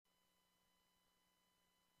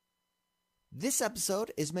This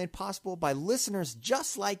episode is made possible by listeners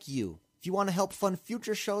just like you. If you want to help fund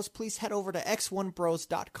future shows, please head over to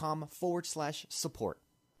x1bros.com/support.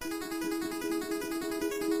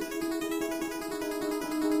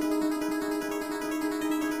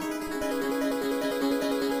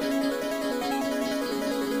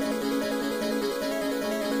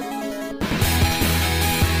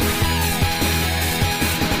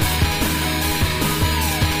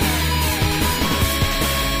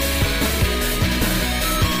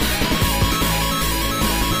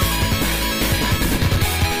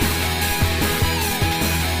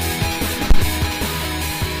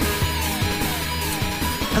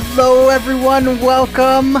 Hello everyone,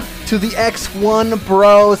 welcome to the X1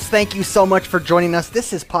 Bros. Thank you so much for joining us.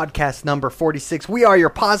 This is podcast number 46. We are your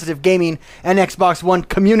positive gaming and Xbox One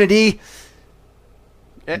community.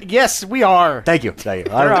 Yes, we are. Thank you.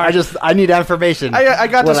 I need affirmation. I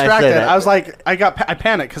got distracted. I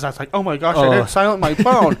panicked because I was like, oh my gosh, I didn't silent my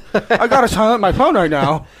phone. I got to silent my phone right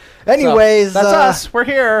now. Anyways, so, that's us. We're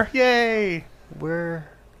here. Yay.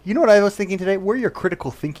 You know what I was thinking today? We're your critical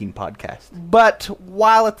thinking podcast. But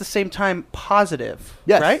while at the same time positive.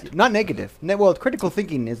 Yes, right? Not negative. Well, critical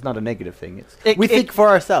thinking is not a negative thing. We think for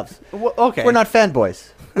ourselves. Well, okay. We're not fanboys.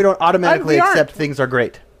 We don't automatically accept things are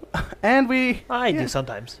great. And I do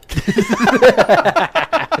sometimes.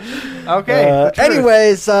 Okay.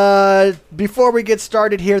 Anyways, before we get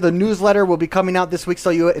started here, the newsletter will be coming out this week. So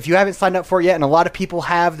if you haven't signed up for it yet, and a lot of people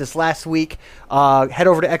have this last week, head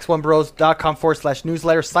over to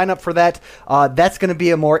x1bros.com/newsletter. Sign up for that. That's going to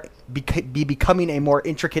be becoming a more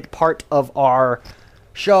intricate part of our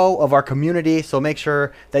show, of our community, so make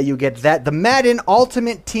sure that you get that. The Madden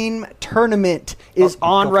Ultimate Team Tournament is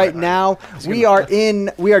on right now. We are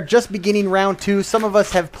just beginning round 2. Some of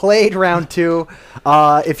us have played round 2.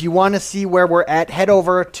 If you want to see where we're at, head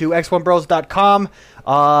over to x1bros.com.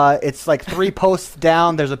 It's like 3 posts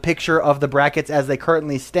down. There's a picture of the brackets as they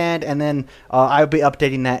currently stand, and then I'll be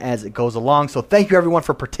updating that as it goes along. So thank you everyone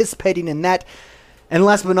for participating in that. And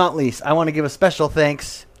last but not least, I want to give a special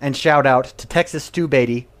thanks and shout out to Texas Stew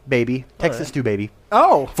Baby,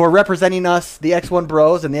 for representing us, the X1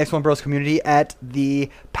 Bros and the X1 Bros community at the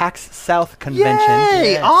PAX South convention.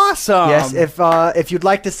 Yay! Yes. Awesome! Yes, if you'd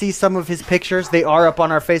like to see some of his pictures, they are up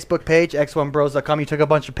on our Facebook page, x1bros.com. He took a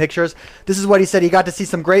bunch of pictures. This is what he said. He got to see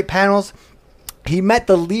some great panels. He met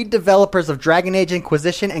the lead developers of Dragon Age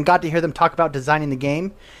Inquisition and got to hear them talk about designing the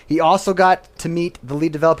game. He also got to meet the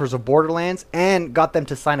lead developers of Borderlands and got them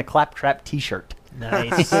to sign a Claptrap t-shirt.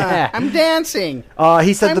 Nice. Yeah. I'm dancing.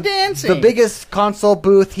 He said the biggest console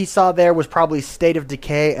booth he saw there was probably State of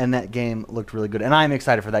Decay, and that game looked really good. And I'm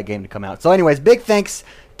excited for that game to come out. So anyways, big thanks,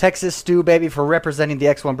 Texas Stew Baby, for representing the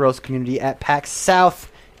X1 Bros community at PAX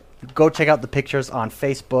South. Go check out the pictures on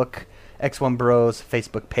Facebook. X1 Bros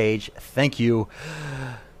Facebook page. Thank you.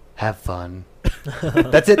 Have fun.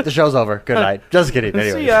 That's it. The show's over. Good night. Just kidding.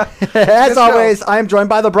 Anyway. See ya. As always, I am joined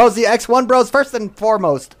by the Bros, the X1 Bros. First and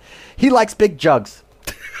foremost, he likes big jugs.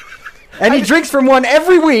 And he drinks from one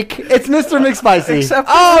every week. It's Mr. McSpicy.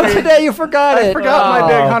 Today you forgot it. I forgot my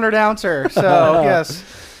big 100-ouncer. So, yes.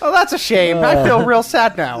 Oh, that's a shame. I feel real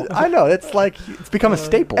sad now. I know. It's like it's become a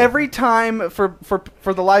staple. Every time, for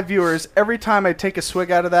the live viewers, every time I take a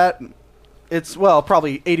swig out of that, it's,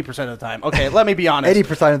 probably 80% of the time. Okay, let me be honest.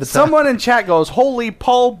 80% of the time. Someone in chat goes, "Holy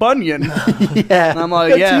Paul Bunyan." Yeah. And I'm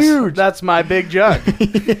like, yes, huge. That's my big jug.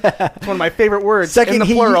 Yeah. It's one of my favorite words in the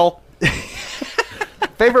plural.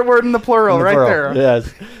 Favorite word in the plural there.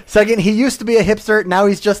 Yes. Second, he used to be a hipster. Now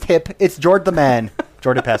he's just hip. It's Jord the Man.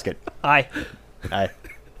 Jordan Paskett. Hi. Hi.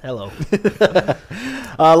 Hello.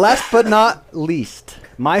 Last but not least,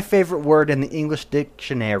 my favorite word in the English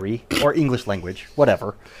dictionary, or English language,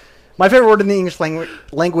 whatever. My favorite word in the English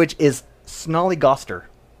language is snollygoster.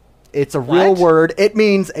 It's a real word. It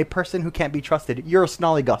means a person who can't be trusted. You're a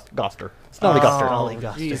snollygoster.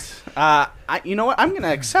 Snollygoster. You know what? I'm going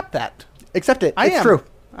to accept that. Accept it. It's true.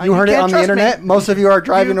 You heard it on the internet. Most of you are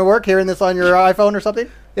driving to work, hearing this on your iPhone or something.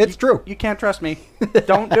 It's true. You can't trust me.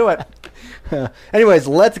 Don't do it. Anyways,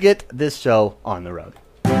 let's get this show on the road.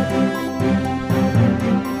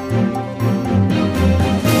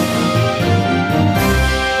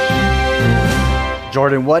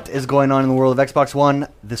 Jordan, what is going on in the world of Xbox One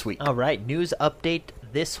this week? All right, news update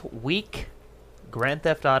this week. Grand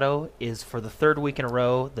Theft Auto is, for the 3rd week in a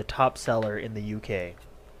row, the top seller in the UK.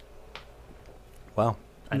 Wow.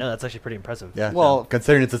 I know, that's actually pretty impressive. Yeah. Well,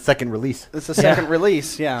 considering it's a second release. It's a second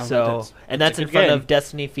release, yeah. So, that's in front of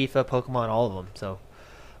Destiny, FIFA, Pokemon, all of them. So,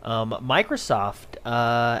 Microsoft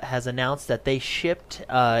has announced that they shipped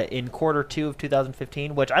in quarter 2 of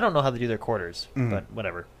 2015, which I don't know how they do their quarters, but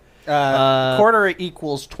whatever. Quarter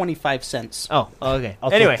equals 25 cents. Oh, okay.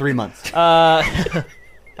 Also anyway, 3 months. at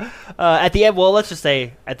the end, well, let's just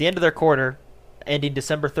say at the end of their quarter, ending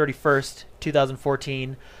December 31st,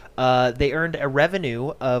 2014, they earned a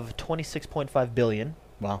revenue of $26.5 billion.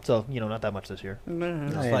 Wow. So, not that much this year.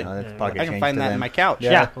 I can find that in my couch.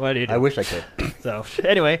 Yeah. What do you do? I wish I could. So,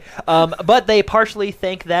 anyway, but they partially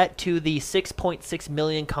thank that to the 6.6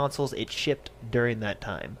 million consoles it shipped during that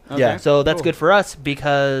time. Okay. Yeah. So that's good for us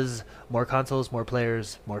because more consoles, more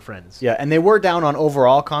players, more friends. Yeah, and they were down on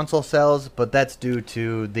overall console sales, but that's due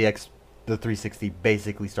to the 360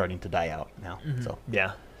 basically starting to die out now. Mm-hmm. So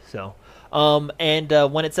yeah. So, and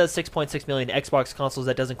when it says 6.6 million Xbox consoles,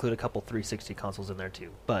 that does include a couple 360 consoles in there too.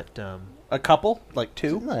 But a couple, like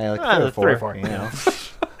two. Yeah, like 3 or 4. You know.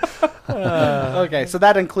 Okay, so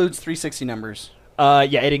that includes 360 numbers.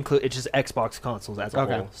 Yeah, it's just Xbox consoles as a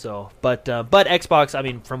whole. So, but Xbox, I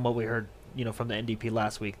mean, from what we heard, from the NDP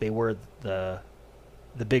last week, they were the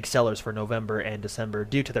big sellers for November and December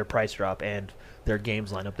due to their price drop and their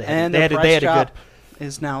games lineup. They had a good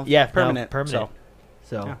is now permanent.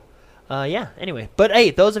 So, yeah. Anyway, but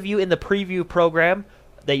hey, those of you in the preview program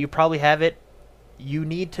that you probably have it, you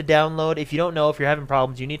need to download. If you don't know, if you're having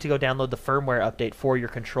problems, you need to go download the firmware update for your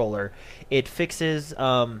controller. It fixes.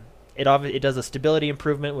 It does a stability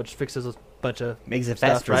improvement, which fixes a bunch of makes it stuff,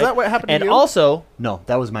 faster. Right? Is that what happened to you? And also, no,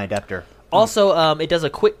 that was my adapter. Also, it does a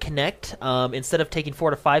quick connect. Instead of taking 4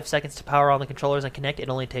 to 5 seconds to power on the controllers and connect, it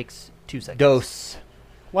only takes 2 seconds. Dose.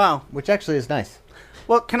 Wow, which actually is nice.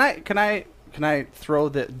 Well, can I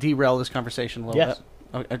derail this conversation a little bit?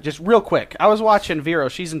 Okay, just real quick. I was watching Vero.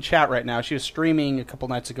 She's in chat right now. She was streaming a couple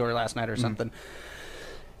nights ago or last night or something.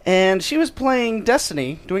 And she was playing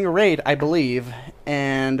Destiny, doing a raid, I believe,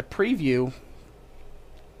 and not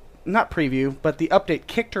preview, but the update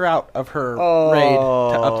kicked her out of her raid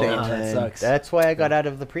to update. Oh, that sucks. That's why I got out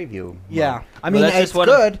of the preview. Yeah. I mean, it's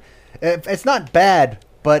good. It's not bad,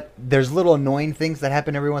 but there's little annoying things that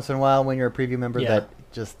happen every once in a while when you're a preview member that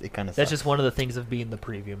it kind of sucks. That's just one of the things of being the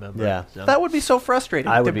preview member. Yeah. So. That would be so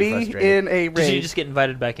frustrating to be in a raid. Did you just get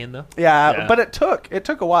invited back in, though? Yeah, but it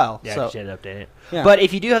took a while. Yeah, so. you had to update it. Yeah. But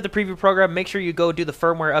if you do have the preview program, make sure you go do the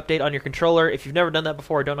firmware update on your controller. If you've never done that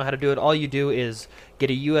before or don't know how to do it, all you do is get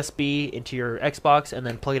a USB into your Xbox and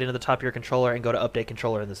then plug it into the top of your controller and go to update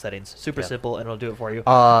controller in the settings. Super simple, and it'll do it for you.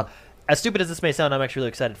 As stupid as this may sound, I'm actually really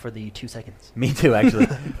excited for the 2 seconds. Me too, actually.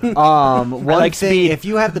 One thing, if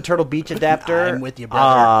you have the Turtle Beach adapter, I'm with you,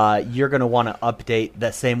 brother. You're going to want to update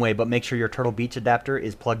that same way, but make sure your Turtle Beach adapter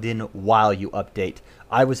is plugged in while you update.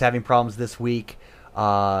 I was having problems this week.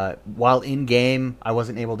 While in-game, I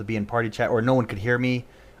wasn't able to be in party chat, or no one could hear me,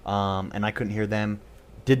 and I couldn't hear them.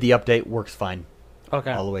 Did the update, works fine.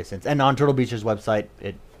 Okay. All the way since. And on Turtle Beach's website,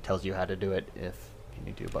 it tells you how to do it if you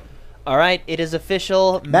need to, but... All right, it is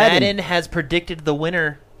official. Madden has predicted the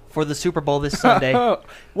winner for the Super Bowl this Sunday.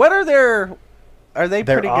 What are their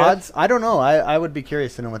pretty odds? good? I don't know. I would be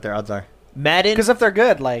curious to know what their odds are. Madden, because if they're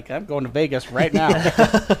good, I'm going to Vegas right now.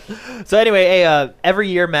 So anyway, every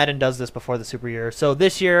year Madden does this before the Super Year. So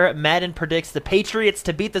this year, Madden predicts the Patriots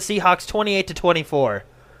to beat the Seahawks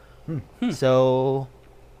 28-24. So...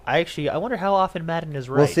 I wonder how often Madden is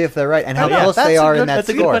right. We'll see if they're right and how close they are in that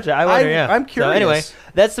score. I'm curious. So anyway,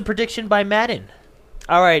 that's the prediction by Madden.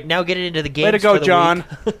 All right, now getting into the games. Way to go, John.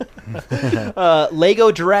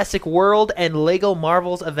 Lego Jurassic World and Lego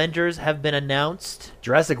Marvel's Avengers have been announced.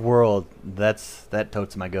 Jurassic World, that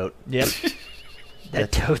totes my goat. Yep. That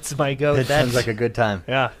totes my goat. That sounds like a good time.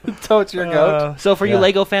 Yeah. Totes your goat. So for you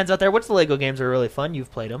Lego fans out there, what's the Lego games are really fun? You've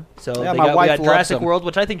played them. So yeah, we got Jurassic World,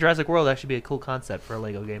 which I think Jurassic World actually be a cool concept for a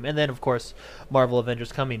Lego game. And then, of course, Marvel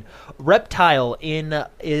Avengers coming. Reptile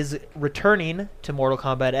is returning to Mortal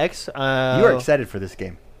Kombat X. You are excited for this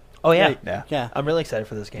game. Oh, yeah. Yeah. I'm really excited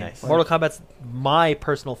for this game. Nice. Mortal Kombat's my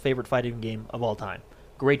personal favorite fighting game of all time.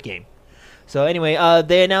 Great game. So anyway,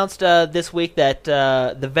 they announced this week that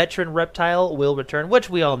the veteran Reptile will return, which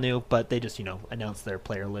we all knew, but they just, announced their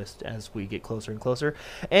player list as we get closer and closer.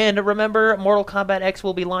 And remember, Mortal Kombat X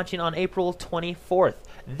will be launching on April 24th.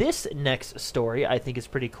 This next story, I think, is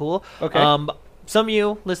pretty cool. Okay. Some of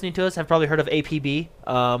you listening to us have probably heard of APB,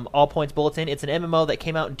 All Points Bulletin. It's an MMO that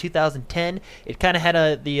came out in 2010. It kind of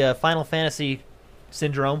had the Final Fantasy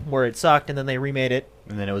syndrome where it sucked, and then they remade it.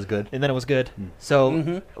 And then it was good.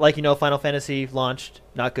 So, like Final Fantasy launched,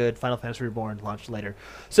 not good. Final Fantasy Reborn launched later.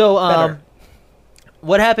 So,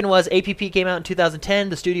 what happened was APP came out in 2010.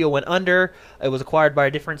 The studio went under. It was acquired by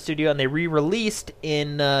a different studio, and they re-released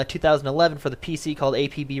in 2011 for the PC called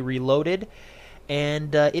APB Reloaded.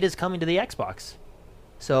 And it is coming to the Xbox.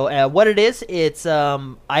 So, what it is, it's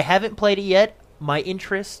I haven't played it yet. my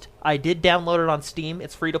interest. I did download it on Steam.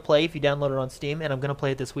 It's free to play if you download it on Steam, and I'm going to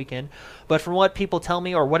play it this weekend. But from what people tell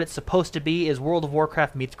me, or what it's supposed to be, is World of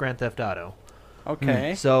Warcraft meets Grand Theft Auto.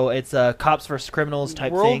 Okay. So it's a cops versus criminals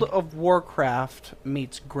type World thing. of Warcraft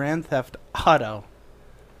meets Grand Theft Auto.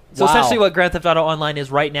 So Wow. essentially what Grand Theft Auto Online is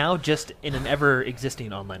right now, just in an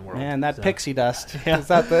ever-existing online world. Man, that So- pixie dust. Yeah. Is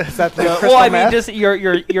that the crystal Well, I mean, meth? just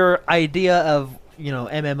your idea of,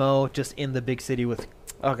 MMO just in the big city with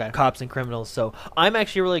Okay. cops and criminals. So I'm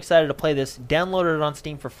actually really excited to play this. Downloaded it on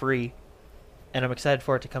Steam for free, and I'm excited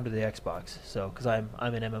for it to come to the Xbox. So because I'm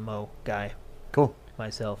an MMO guy Cool.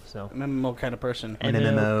 myself. So MMO kind of person. An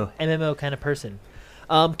MMO. MMO kind of person.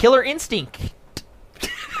 Killer Instinct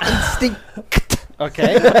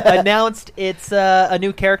Okay. announced it's a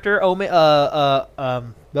new character. Blah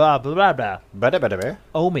blah blah blah. Bada.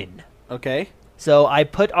 Omen. Okay. So I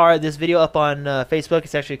put this video up on Facebook.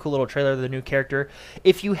 It's actually a cool little trailer of the new character.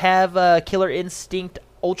 If you have Killer Instinct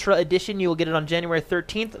Ultra Edition, you will get it on January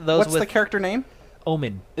 13th. Those What's with the character name?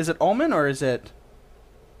 Omen. Is it Omen or is it...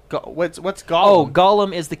 what's Gollum? Oh,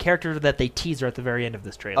 Gollum is the character that they teaser at the very end of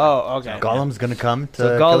this trailer. Oh, okay. Gollum's gonna come to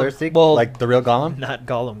So Gollum- Killer Instinct? well- like the real Gollum? Not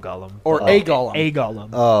Gollum. Or Oh. a Gollum. A Gollum.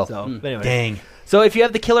 Oh. So, Mm. but anyway. Dang. So if you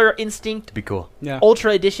have the Killer Instinct Be cool. Yeah.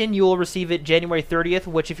 Ultra Edition, you will receive it January 30th,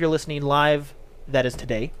 which if you're listening live, that is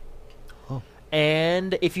today. Oh.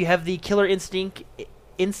 And if you have the Killer Instinct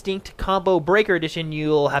Combo Breaker Edition,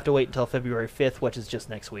 you'll have to wait until February 5th, which is just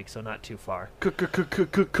next week, so not too far.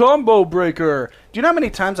 Combo breaker. Do you know how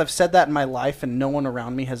many times I've said that in my life and no one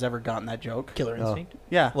around me has ever gotten that joke? Killer Oh. Instinct?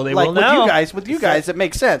 Yeah. Well, they like will with now. you guys. With you guys, it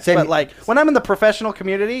makes sense. Same- But like when I'm in the professional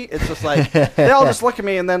community, it's just like they all just look at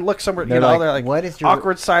me and then look somewhere. They're They're like, what is your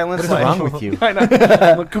awkward silence. What is like, wrong with you? I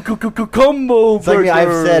know. Combo It's like me, breaker.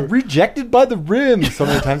 I've said rejected by the rim so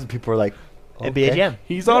many times, and people are like, NBA Jam.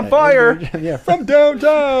 He's on fire. Yeah, from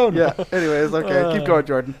downtown. Yeah. Anyways, okay, keep going,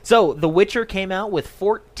 Jordan. So, The Witcher came out with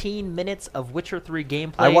 14 minutes of Witcher 3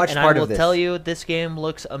 gameplay. I watched and part I of will this. tell you, this game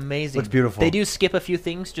looks amazing. Looks beautiful. They do skip a few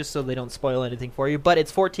things just so they don't spoil anything for you, but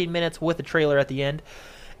it's 14 minutes with a trailer at the end.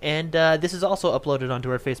 And this is also uploaded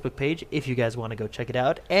onto our Facebook page if you guys want to go check it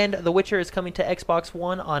out. And The Witcher is coming to Xbox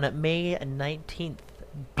One on May 19th.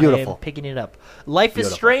 Beautiful. I am picking it up. Life is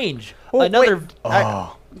Beautiful. Strange. Oh, Another. wait.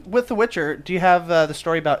 Oh. With The Witcher, do you have the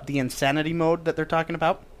story about the insanity mode that they're talking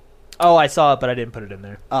about? Oh, I saw it, but I didn't put it in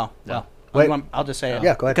there. Oh, well. Wait. I'll just say it.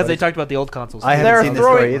 Yeah, go ahead. Because they buddy. talked about the old consoles. I haven't They're seen this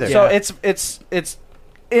throwing, story either. So Yeah. it's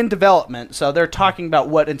in development. So they're talking about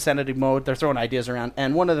what insanity mode. They're throwing ideas around,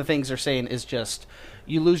 and one of the things they're saying is just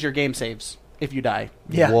you lose your game saves if you die.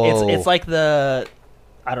 Yeah, Whoa. it's like the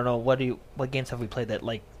I don't know what games have we played that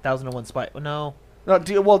like 1001 Spy? No, No,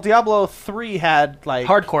 Diablo 3 had like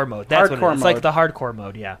hardcore mode. That's what it Hardcore is. It's like mode. the hardcore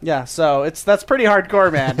mode. Yeah. Yeah, so that's pretty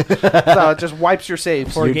hardcore, man. So it just wipes your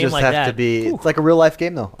saves. For a You game just like have that. to be. It's like a real life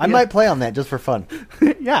game, though. I Yeah. might play on that just for fun.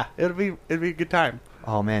 Yeah, it'd be a good time.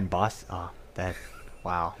 Oh man, boss. Oh, that.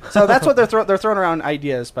 Wow. So that's what they're throwing around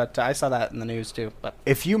ideas. But I saw that in the news too. But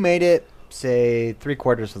If you made it, say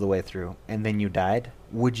 3/4 of the way through, and then you died,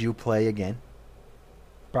 would you play again?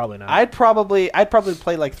 Probably not. I'd probably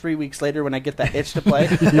play like 3 weeks later when I get that itch to play.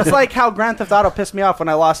 It's like how Grand Theft Auto pissed me off when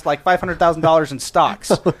I lost like $500,000 in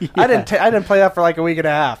stocks. I didn't play that for like a week and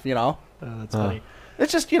a half. You know, That's funny.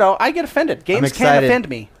 it's just I get offended. Games can't excited. offend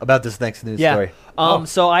me. About this next news Yeah. story.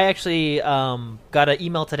 So I actually got an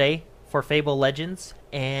email today for Fable Legends,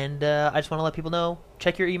 and I just want to let people know,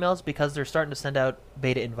 check your emails because they're starting to send out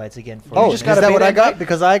beta invites again. For Oh, you. is just got a that what beta I got? invite?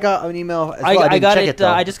 Because I got an email as I well. I didn't got check it. it though.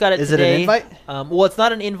 I just got it Is today. it an invite? Well, it's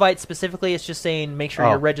not an invite specifically. It's just saying make sure Oh.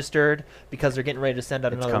 you're registered because they're getting ready to send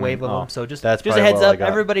out It's another coming. wave of Oh. them. So just That's a probably heads what I up. got.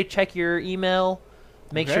 Everybody, check your email.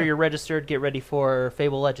 Make Okay. sure you're registered. Get ready for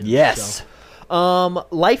Fable Legends. Yes. So.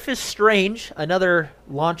 Life is Strange, another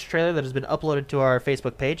launch trailer that has been uploaded to our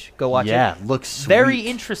Facebook page. Go watch it. Yeah, looks sweet. Very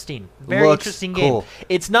interesting. Very Looks interesting cool. game.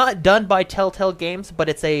 It's not done by Telltale Games, but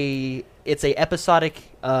it's a episodic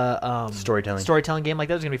storytelling game like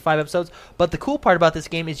that. There's gonna be 5 episodes. But the cool part about this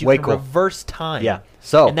game is you Way can cool. reverse time. Yeah.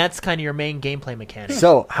 So and that's kind of your main gameplay mechanic.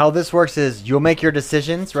 So how this works is you'll make your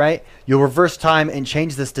decisions, right? You'll reverse time and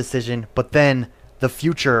change this decision, but then the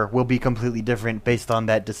future will be completely different based on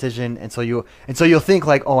that decision, and so you'll think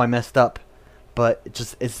like, oh, I messed up, but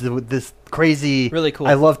it's this crazy, Really cool.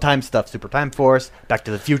 I love time stuff. Super Time Force, Back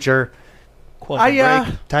to the Future. Quantum I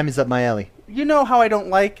Break. Time is up my alley. you know how I don't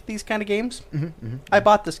like these kind of games. I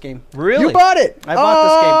bought this game. Really? You bought it. I bought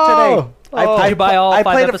this game today. Oh. Did you buy all I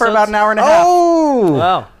 5 played it for episodes? about an hour and a half. Oh,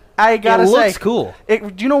 Wow. I gotta it say, looks cool.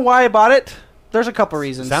 do you know why I bought it? There's a couple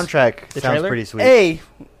reasons. soundtrack The sounds trailer? pretty sweet.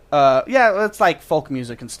 Yeah, it's like folk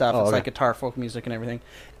music and stuff. Oh, It's okay. like guitar folk music and everything.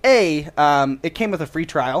 It came with a free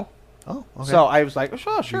trial. Oh, okay. So I was like,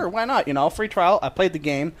 sure, why not? Free trial. I played the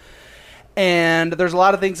game. And there's a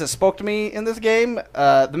lot of things that spoke to me in this game.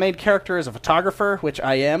 The main character is a photographer, which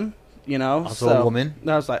I am. Also a woman.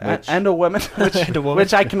 I was like, Which- and a woman, And a woman.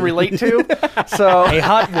 which I can relate to. So A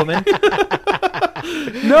hot woman.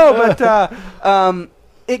 no, but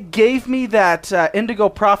it gave me that Indigo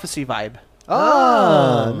Prophecy vibe,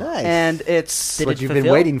 Oh, nice. and it's Did what it you've fulfill?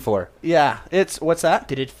 been waiting for. yeah, it's what's that?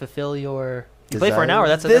 Did it fulfill your? You played for an Desire? hour.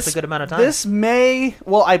 That's a good amount of time. This may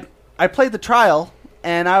I played the trial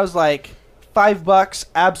and I was like $5,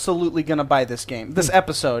 absolutely gonna buy this game, this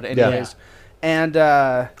episode, anyways. And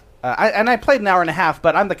I played an hour and a half,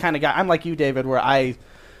 but I'm the kind of guy. I'm like you, David, where I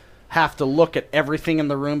have to look at everything in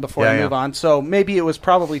the room before I move on. So maybe it was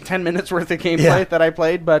probably 10 minutes worth of gameplay that I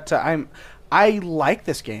played, but I like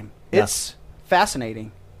this game. Yeah. It's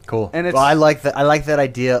fascinating. Cool. And it's- well, I like that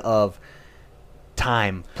idea of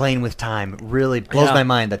time, playing with time. Really blows Yeah. my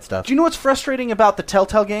mind, that stuff. Do you know what's frustrating about the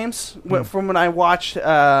Telltale games? From when I watch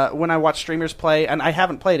streamers play, and I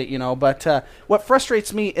haven't played it, but what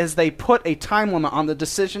frustrates me is they put a time limit on the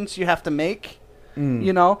decisions you have to make. I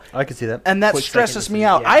can see that. And that Quick stresses second me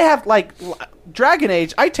decision, out. yeah. I have Dragon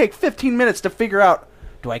Age. I take 15 minutes to figure out,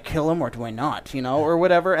 do I kill him or do I not? Or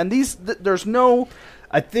whatever. And these, there's no,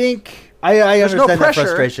 I think I there's understand no that pressure.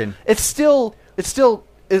 frustration.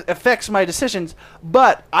 It affects my decisions.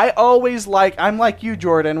 But I always I'm like you,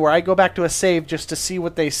 Jordan, where I go back to a save just to see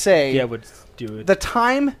what they say. Yeah, would do it. The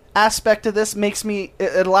time aspect of this makes me.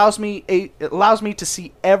 It allows me to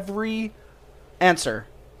see every answer.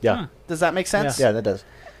 Yeah. Does that make sense? Yeah, that does.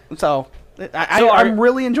 So. I'm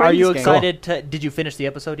really enjoying Are you this game. excited to? Did you finish the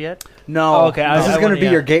episode yet? No. Oh, okay. This is going to be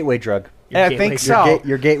yeah. your gateway drug. Your I gateway think drug. so.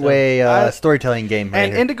 Your gateway storytelling game. Right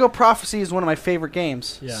And here. Indigo Prophecy is one of my favorite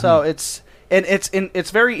games. Yeah. So it's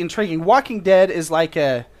very intriguing. Walking Dead is like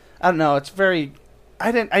I don't know. It's very.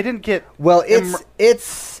 I didn't get. Well,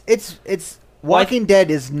 it's Walking Dead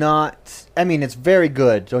is not. I mean, it's very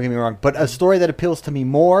good. Don't get me wrong, but a story that appeals to me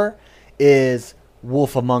more is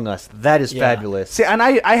Wolf Among Us. That is fabulous. See, and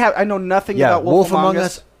I know nothing about Wolf Among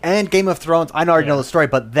Us and Game of Thrones. I already know the story,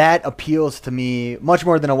 but that appeals to me much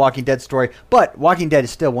more than a Walking Dead story. But Walking Dead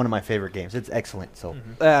is still one of my favorite games. It's excellent. So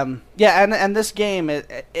and this game,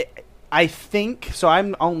 I think so.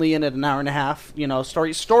 I'm only in it an hour and a half.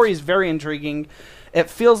 Story is very intriguing. It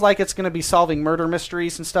feels like it's going to be solving murder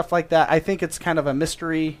mysteries and stuff like that. I think it's kind of a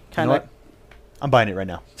mystery kind You know of. what? I'm buying it right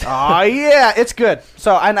now. Oh yeah, it's good.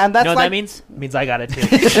 So and that's You know what that means? It means I got it too.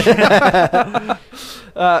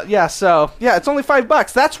 It's only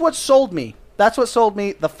 $5. That's what sold me. The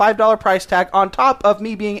 $5 price tag on top of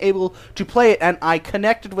me being able to play it, and I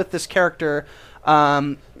connected with this character.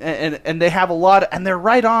 And they have a lot, and they're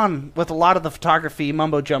right on with a lot of the photography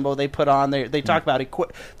mumbo jumbo they put on. They talk about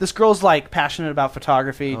this girl's passionate about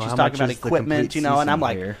photography. She's how talking much about is the equipment, complete and I'm season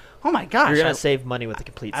like, here? oh my gosh, You're gonna save money with the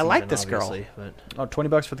complete I season. like this girl. obviously, but- Oh,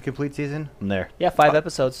 $20 for the complete season? I'm there. Yeah, 5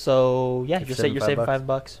 episodes. So yeah, you're saving saving $5.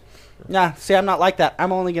 $5. yeah. See, I'm not like that.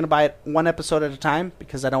 I'm only going to buy it one episode at a time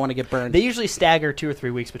because I don't want to get burned. They usually stagger 2 or 3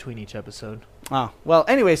 weeks between each episode. Oh well.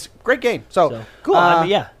 Anyways, great game. So Cool. I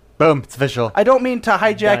mean, yeah. Boom. It's official. I don't mean to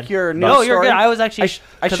hijack Done. your news No, you're story. good. I was actually.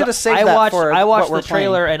 I 'cause should have saved I that watched, for I watched what we're the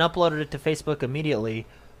trailer and uploaded it to Facebook immediately.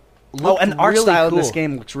 Oh, and art really style cool. in this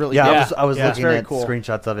game looks really Yeah, good. I was Yeah. looking Very at cool.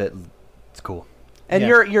 screenshots of it. It's cool. And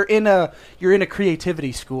Yeah. you're in a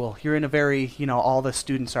creativity school. You're in a very all the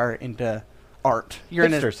students are into art. You're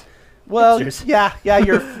in a Hipsters. well,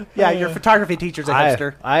 Hipsters. your photography teacher's a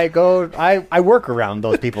hipster. I work around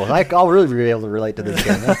those people. I'll really be able to relate to this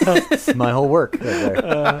game. That's my whole work right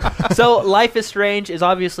there. So Life is Strange is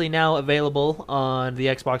obviously now available on the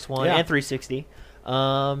Xbox One Yeah. and 360.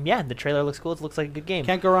 The trailer looks cool. It looks like a good game.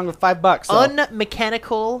 Can't go wrong with $5. So.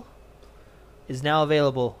 Unmechanical is now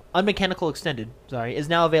available. Unmechanical Extended, sorry, is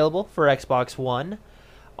now available for Xbox One.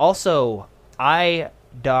 Also,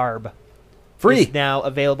 iDarb Free. is now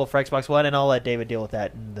available for Xbox One, and I'll let David deal with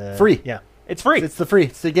that. Free. Yeah, it's free. It's the free.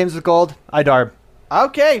 It's the games with gold. iDarb.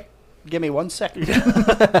 Okay, give me 1 second.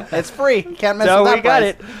 It's free. Can't mess So with that we got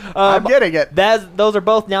price. it. I'm getting it. Those are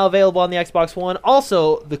both now available on the Xbox One.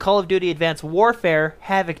 Also, the Call of Duty Advanced Warfare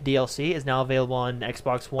Havoc DLC is now available on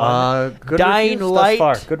Xbox One. Good Dying reviews Light.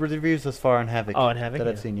 thus far. Good reviews thus far on Havoc. Oh, on Havoc, that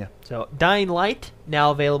yeah. I've seen. Yeah. So, Dying Light,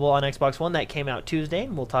 now available on Xbox One. That came out Tuesday,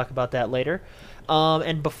 and we'll talk about that later.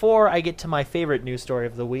 And before I get to my favorite news story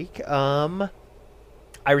of the week, I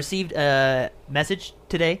received a message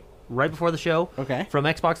today, right before the show, Okay. from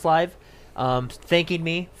Xbox Live, thanking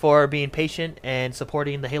me for being patient and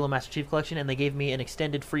supporting the Halo Master Chief Collection, and they gave me an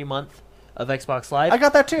extended free month of Xbox Live. I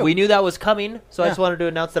got that too. We knew that was coming, so I Yeah. just wanted to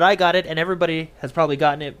announce that I got it, and everybody has probably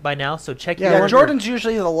gotten it by now. So check Yeah, your Jordan's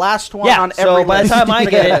usually the last one yeah, on so every by the list. time I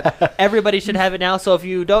get it, everybody should have it now. So if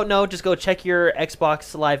you don't know, just go check your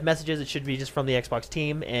Xbox Live messages. It should be just from the Xbox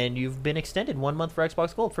team, and you've been extended 1 month for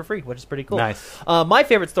Xbox Gold for free, which is pretty cool. Nice. My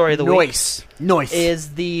favorite story of the week Noise.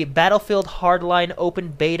 is the Battlefield Hardline open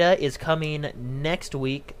beta is coming next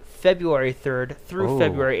week, February 3rd through Ooh.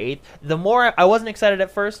 February 8th. The more I wasn't excited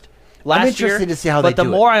at first last interested year, to see how but they the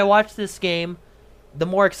do more I watch this game, the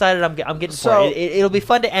more excited I'm getting So- for it. It'll be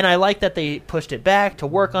fun to, and I like that they pushed it back to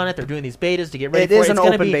work on it. They're doing these betas to get ready It for is it. an It's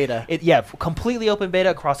gonna open be- beta. Yeah, completely open beta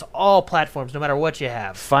across all platforms, no matter what you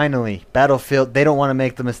have. Finally, Battlefield. They don't want to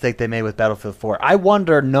make the mistake they made with Battlefield 4. I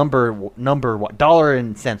wonder dollar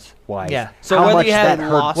and cents wise. Yeah. So how whether much you have that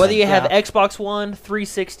hurt whether you have Yeah. Xbox One,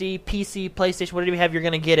 360, PC, PlayStation, whatever you have, you're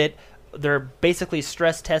going to get it. They're basically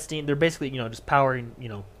stress testing. They're basically just powering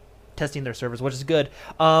testing their servers, which is good.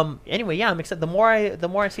 Anyway, yeah, I'm excited. The more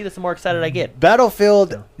I see this, the more excited I get.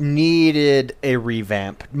 Battlefield needed a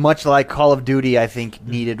revamp, much like Call of Duty. I think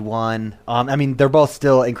needed one. I mean, they're both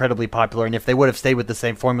still incredibly popular, and if they would have stayed with the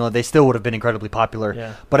same formula, they still would have been incredibly popular.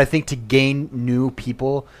 Yeah. But I think to gain new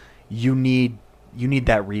people, you need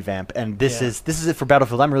that revamp, and this Yeah. is it for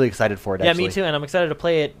Battlefield. I'm really excited for it. Yeah, actually. me too, and I'm excited to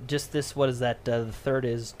play it. Just this, what is that? The 3rd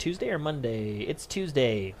is Tuesday or Monday? It's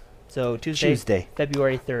Tuesday. So Tuesday.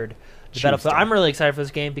 February 3rd. The Tuesday. Battlefield. I'm really excited for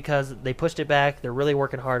this game because they pushed it back. They're really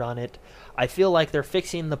working hard on it. I feel like they're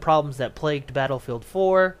fixing the problems that plagued Battlefield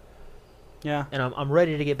 4, Yeah. and I'm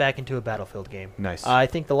ready to get back into a Battlefield game. Nice. I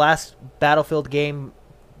think the last Battlefield game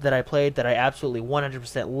that I played that I absolutely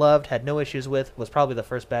 100% loved, had no issues with, was probably the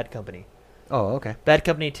first Bad Company. Oh, okay. Bad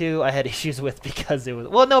Company 2 I had issues with because it was...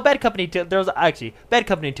 Bad Company 2... Bad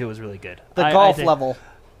Company 2 was really good. The I golf think- level.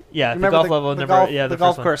 Yeah, Remember the golf the- level. the never, golf- yeah, the first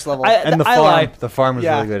golf one. course level. And the I farm. lie. The farm was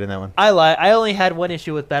Yeah. really good in that one. I lie. I only had one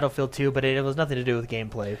issue with Battlefield 2, but it was nothing to do with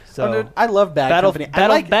gameplay. So Oh, dude, I love Bad Company.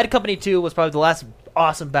 Bad Company 2 was probably the last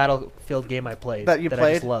awesome Battlefield game I played. That you I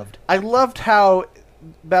played? just loved. I loved how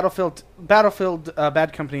Battlefield,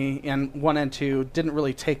 Bad Company, and 1 and 2 didn't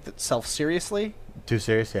really take itself seriously. Too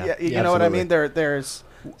serious? Yeah. You know what I mean? There's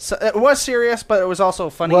so it was serious, but it was also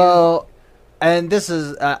funny. Well, and this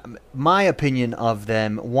is my opinion of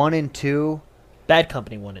them. 1 and 2. Bad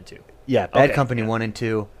Company 1 and 2. Yeah, Bad Okay, Company yeah. 1 and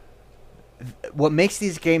 2. What makes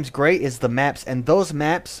these games great is the maps, and those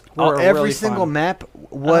maps, Were every really single fun. map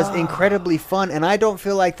was incredibly fun, and I don't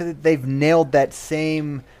feel like they've nailed that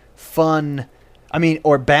same fun,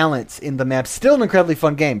 or balance in the maps. Still an incredibly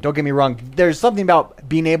fun game, don't get me wrong. There's something about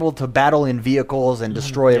being able to battle in vehicles and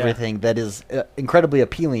destroy yeah. everything that is incredibly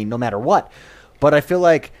appealing no matter what. But I feel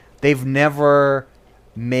like they've never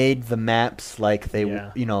made the maps like they, Yeah.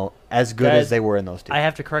 as good Guys, as they were in those two. I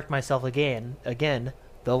have to correct myself again.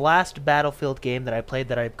 The last Battlefield game that I played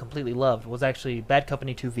that I completely loved was actually Bad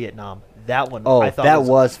Company 2 Vietnam. That one, I thought that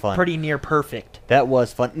was fun. pretty near perfect. That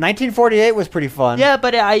was fun. 1948 was pretty fun. Yeah,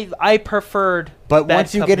 but I preferred. But Bad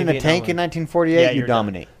once you get in Company a tank Vietnam in one. 1948, you you're done.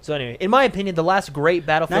 dominate. So anyway, in my opinion, the last great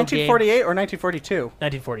Battlefield 1948 or 1942? game,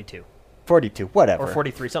 1942 42, whatever. or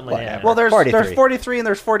 43, something like Whatever. that. Well, there's 43. 43 and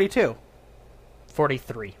there's 42.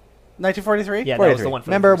 43. 1943? Yeah, that was the one. For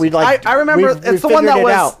Remember, the we like. I remember we it's the one figured that it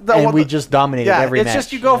was out, the and one we that- just dominated Yeah, every it's match.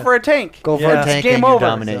 just you go for a tank. Go for Yeah. a tank Game and over. you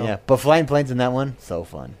dominate. So- Yeah, but flying planes in that one, so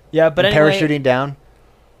fun. Yeah, but And anyway, parachuting down.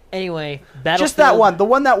 Battlefield. Just that one, the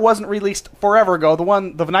one that wasn't released forever ago, the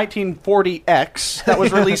 1940X that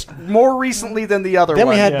was released more recently than the other Then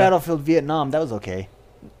one. we had yeah. Battlefield Vietnam. That was okay.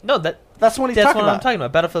 No, That's what he's that's talking what about. I'm talking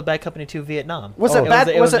about. Battlefield Bad Company 2 Vietnam. Was Oh. it bad?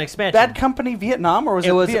 It was an expansion. Bad Company Vietnam or was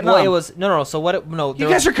it, Vietnam? Well, it was no. So what? No, You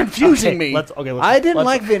guys are confusing me. Let's I didn't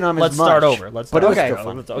like Vietnam as Let's much. start over. Let's but start it was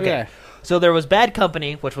over. still fun. Okay. Okay. So there was Bad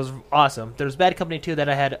Company, which was awesome. There was Bad Company 2 that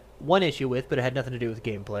I had one issue with, but it had nothing to do with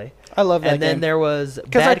gameplay. I love that And then game. there was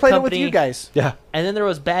Because I Bad played Company, it with you guys. Yeah. And then there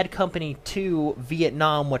was Bad Company 2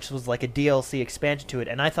 Vietnam, which was like a DLC expansion to it.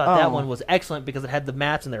 And I thought that Oh. one was excellent because it had the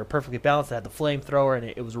maps and they were perfectly balanced. It had the flamethrower and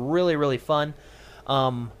it was really, really fun.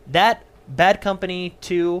 That Bad Company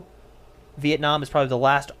 2 Vietnam is probably the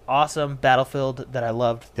last awesome Battlefield that I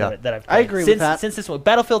loved Yeah. that I've I played. agree with since, that. Since this one.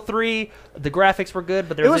 Battlefield 3, the graphics were good,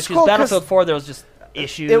 but there It was was issues. cool 'cause Battlefield 4, there was just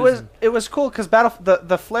issues. It was cool because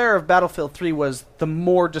the flair of Battlefield 3 was the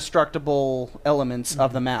more destructible elements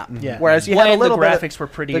of the map. Yeah. Whereas you Well, had a and little the bit of- graphics were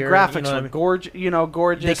prettier. The graphics you know what I were mean?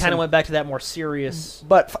 gorgeous. They kind and- of went back to that more serious.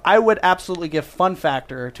 But I would absolutely give fun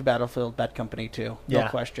factor to Battlefield Bad Company 2. No Yeah.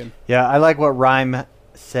 question. Yeah, I like what Rhyme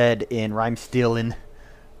said in Rhyme Stealin'.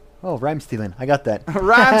 Oh, Rhyme Stealin'. I got that.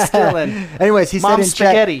 Rhyme stealing. Anyways, he Mom said in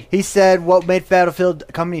spaghetti. chat, he said what made Battlefield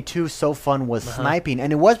Company 2 so fun was sniping,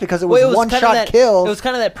 and it was because it was Well, it was one-shot kinda that, kills. It was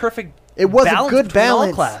kind of that perfect It was a balance good between all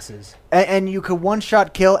balance. classes. And you could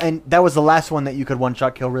one-shot kill, and that was the last one that you could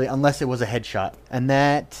one-shot kill, really, unless it was a headshot. And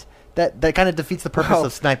that kind of defeats the purpose Well,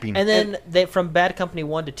 of sniping. And then they, from Bad Company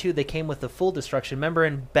 1 to 2, they came with the full destruction. Remember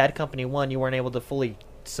in Bad Company 1, you weren't able to fully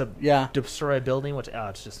destroy a building, which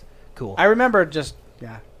it's just cool. I remember just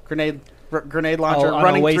grenade launcher on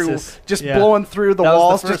running Oasis. through, just Yeah. blowing through the That was the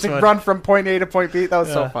walls first just to one. run from point A to point B. That was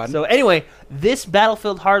so Yeah. fun. So anyway, this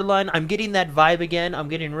Battlefield Hardline, I'm getting that vibe again. I'm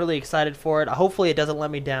getting really excited for it. Hopefully it doesn't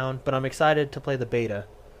let me down, but I'm excited to play the beta,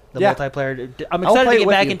 the Yeah. multiplayer. I'm I'll excited play to it get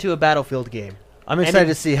with back you. into a Battlefield game. I'm And excited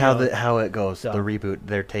it- to see you how know, how it goes, so. the reboot,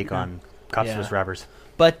 their take on Cops Yeah. vs. Robbers.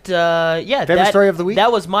 But yeah, Favorite story of the week?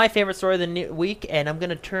 That was my favorite story of the week, and I'm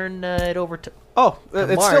gonna turn it over to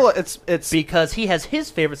it's Mark. still it's because he has his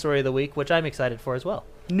favorite story of the week, which I'm excited for as well.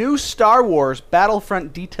 new Star Wars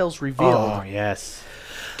Battlefront details revealed. Oh, yes.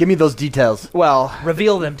 Give me those details. Well,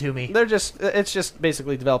 Reveal them to me. it's just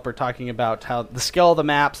basically developer talking about how the scale of the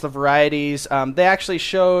maps, the varieties. They actually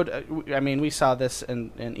showed. We saw this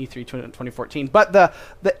in E3 2014. But the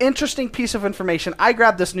interesting piece of information, I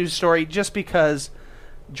grabbed this news story just because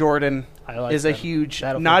Jordan I like is a that. huge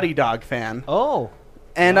Battlefield. Naughty Dog fan, Oh,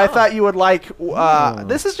 and wow. I thought you would like.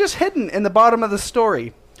 This is just hidden in the bottom of the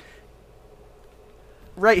story.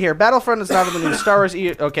 Right here, Battlefront is not in the news. Star Wars.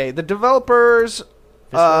 Okay, the developers.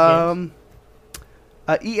 Visceral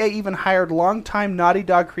EA even hired longtime Naughty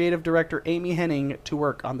Dog creative director Amy Hennig to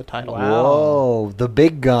work on the title. Wow. Whoa, the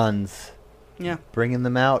big guns. Yeah. Bringing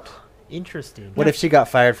them out. interesting. What if she got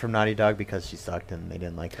fired from Naughty Dog because she sucked and they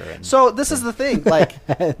didn't like her? And So this is the thing. Like,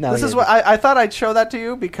 Now this is you- what I thought I'd show that to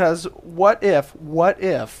you because what if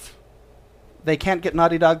they can't get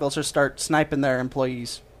Naughty Dog? They'll just start sniping their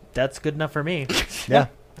employees. That's good enough for me. Yeah.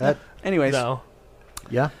 That. Anyways, No.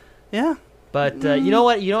 Yeah. yeah. But you know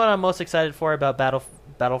what? You know what I'm most excited for about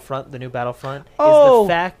Battlefront, the new Battlefront, is Oh. the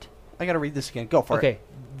fact. I gotta read this again. Go for it. Okay,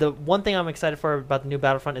 the one thing I'm excited for about the new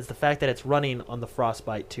Battlefront is the fact that it's running on the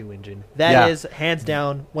Frostbite 2 engine. That is Yeah. hands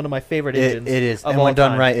down one of my favorite It engines. is. of And all when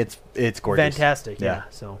done time. right, it's gorgeous. Fantastic. Yeah. Yeah.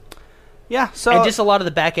 So Yeah. So and just a lot of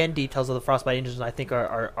the back end details of the Frostbite engines I think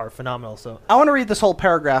are phenomenal. So I want to read this whole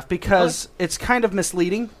paragraph because it's kind of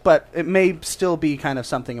misleading, but it may still be kind of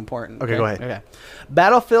something important. Okay, go ahead. Okay.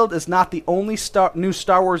 Battlefield is not the only new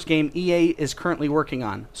Star Wars game EA is currently working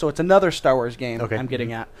on. So it's another Star Wars game Okay. I'm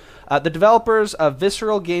getting at. The developers of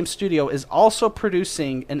Visceral Game Studio is also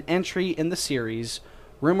producing an entry in the series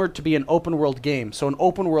rumored to be an open world game. So an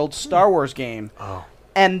open world Star Wars game. Oh.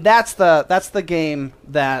 And that's the game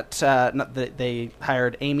that they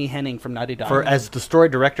hired Amy Hennig from Naughty Dog. As the story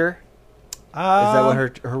director, is that what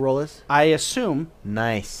her role is? I assume.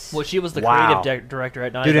 Nice. well, she was the Wow. creative director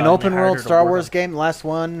at Naughty Dude, Dog. an and open they hired world her to Star work Wars on- game, last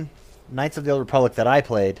one, Knights of the Old Republic that I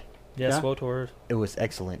played, Yeah, Yeah. SWTOR. it was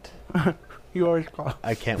excellent. You always call.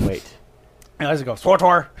 I can't wait. I always go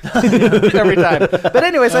SWTOR every time. But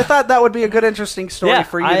anyways, I thought that would be a good, interesting story Yeah,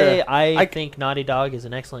 for you. I think Naughty Dog is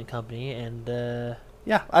an excellent company, and Naughty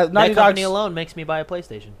that company Dog's alone makes me buy a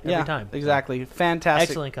PlayStation every time. Exactly, fantastic,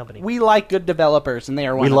 Excellent company. We like good developers, and they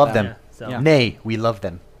are one. We of love them. them. Yeah, so. Yeah. Nay, we love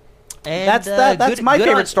them. And, That's my good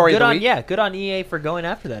favorite on, story of good the on, week. Yeah, good on EA for going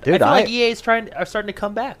after that. Dude, I feel I- like EA is are starting to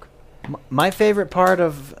come back. My favorite part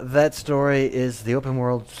of that story is the open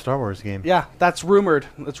world Star Wars game. Yeah, that's rumored.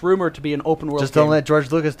 It's rumored to be an open world. Just game. don't let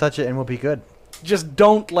George Lucas touch it and we'll be good. Just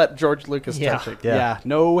don't let George Lucas Yeah. touch it. Yeah.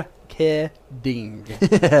 No kidding.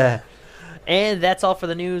 And that's all for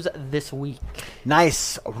the news this week.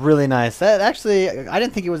 Nice. Really nice. That actually, I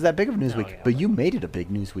didn't think it was that big of a news Oh, week, yeah. but you made it a big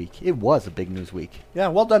news week. It was a big news week. Yeah,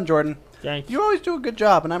 well done, Jordan. Thank you. You always do a good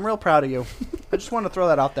job, and I'm real proud of you. I just want to throw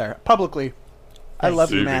that out there publicly. I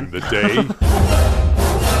love you, man. Saving the day.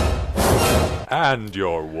 And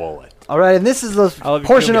your wallet. All right, and this is the I love you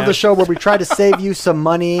portion too, of the man. show where we try to save you some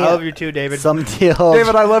money. I love you too, David. Some deals.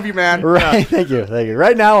 David, I love you, man. Right, thank you.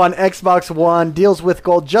 Right now on Xbox One, deals with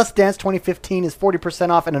gold. Just Dance 2015 is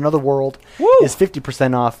 40% off, and Another World is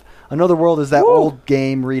 50% off. Another World is that Woo. old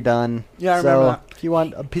game redone. Yeah, I so remember that. if you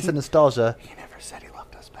want a piece of nostalgia, He never said he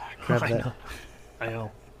loved us back. grab I that. know. I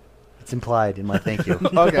know. It's implied in my thank you.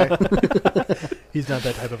 Okay. He's not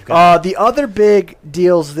that type of guy. The other big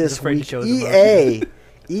deals this afraid to week, show his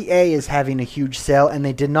EA is having a huge sale, and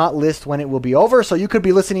they did not list when it will be over. So you could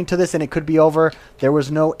be listening to this, and it could be over. There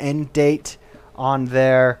was no end date on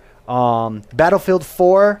there. Battlefield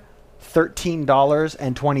 4,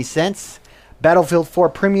 $13.20. Battlefield 4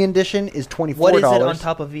 Premium Edition is $24. What is it on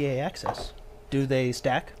top of EA Access? Do they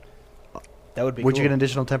stack? That would be Would cool. you get an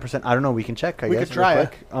additional 10%? I don't know. We can check, I We guess. could try real it.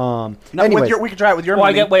 quick. No, anyways, we could try it with your Well,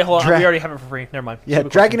 money. wait, hold on. Dra- We already have it for free. Never mind. yeah,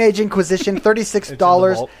 Stupid Dragon question. Age Inquisition, It's in the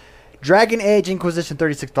 $36. vault. Dragon Age Inquisition,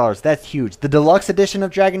 $36. That's huge. The deluxe edition of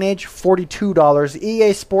Dragon Age, $42.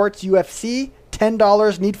 EA Sports UFC,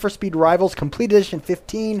 $10. Need for Speed Rivals Complete Edition,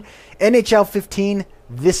 $15. NHL 15.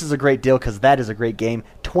 This is a great deal because that is a great game.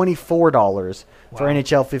 $24 for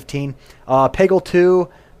NHL 15. Peggle 2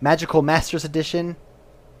 Magical Masters Edition,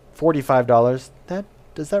 $45.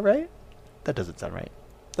 Is that right? That doesn't sound right.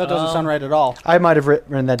 That doesn't sound right at all. I might have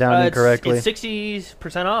written that down incorrectly. It's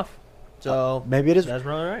 60% off. So maybe it is. That's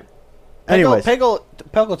really right. Anyways.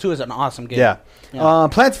 Peggle 2 is an awesome game. Yeah. Yeah.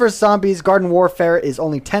 Plants vs. Zombies Garden Warfare is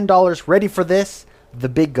only $10. Ready for this? The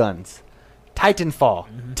big guns.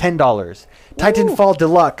 Titanfall, $10. Titanfall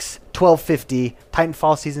Deluxe, $12.50.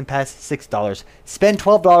 Titanfall Season Pass, $6. Spend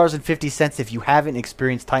 $12.50 if you haven't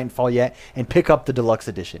experienced Titanfall yet, and pick up the Deluxe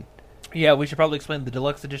Edition. Yeah, we should probably explain the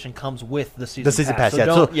deluxe edition comes with the season pass. The Season Pass, So yeah.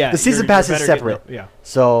 don't- So the Season Pass is better separate. Yeah.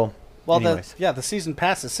 So, Well, anyways. the season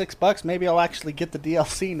pass is $6. Maybe I'll actually get the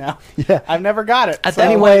DLC now. Yeah. I've never got it. At so-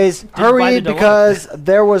 that Anyways, Did you buy hurry the deluxe? because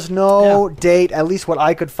there was no date, at least what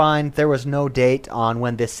I could find, there was no date on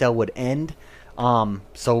when this sale would end.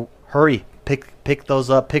 So hurry, pick those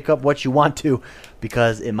up, pick up what you want to,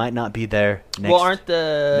 because it might not be there next. Well, aren't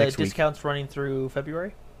the next week. discounts running through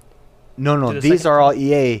February? No, to the these second are all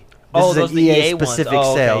EA. This is those an are the EA ones. specific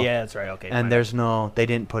Oh, okay, sale. yeah, that's right. Okay. And fine. there's they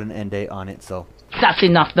didn't put an end date on it, so. That's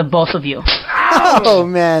enough, the both of you. Oh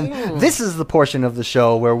man, this is the portion of the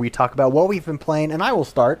show where we talk about what we've been playing, and I will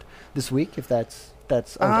start this week if that's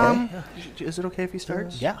okay. Is it okay if he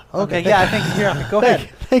starts? Yeah. Okay. Yeah, I think. Yeah. Go ahead.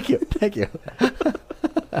 Thank you.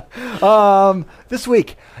 This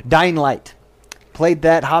week, Dying Light. Played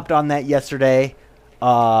that, hopped on that yesterday.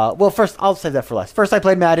 Well, first, I'll save that for last. First, I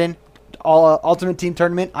played Madden, Ultimate Team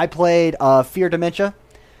Tournament. I played Fear Dementia.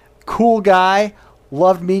 Cool guy.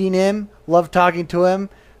 Loved meeting him. Loved talking to him.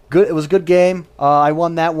 Good. It was a good game. I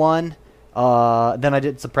won that one. Then I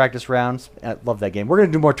did some practice rounds. I love that game. We're going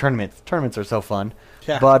to do more tournaments. Tournaments are so fun.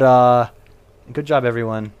 Yeah. But good job,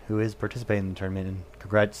 everyone who is participating in the tournament, and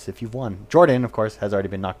congrats if you've won. Jordan, of course, has already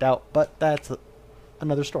been knocked out, but that's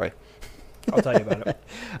another story. I'll tell you about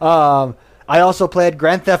it. I also played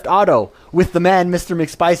Grand Theft Auto with the man, Mr.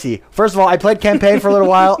 McSpicy. First of all, I played campaign for a little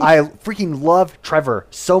while. I freaking love Trevor.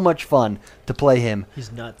 So much fun to play him.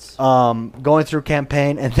 He's nuts. Going through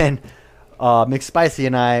campaign, and then McSpicy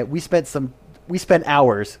and I, we spent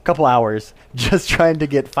hours, a couple hours, just trying to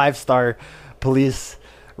get 5-star police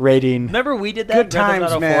rating. Remember we did that? Good Grand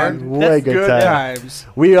Theft times, Auto man. 4? Way That's good good times. times.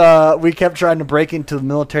 We kept trying to break into the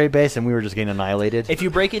military base, and we were just getting annihilated. If you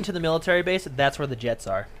break into the military base, that's where the jets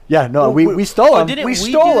are. Yeah, no, Well, we stole Oh, them. didn't We we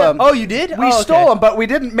stole do that? them. Oh, you did? We stole them, but we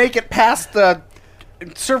didn't make it past the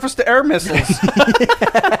surface-to-air missiles.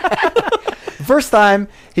 First time,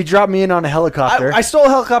 he dropped me in on a helicopter. I stole a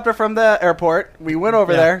helicopter from the airport. We went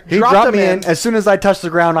over there. He dropped dropped him me in. As soon as I touched the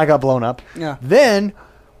ground, I got blown up. Yeah. Then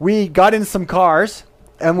we got in some cars,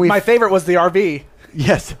 and we My favorite was the RV.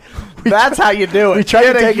 yes, That's how you do it. we tried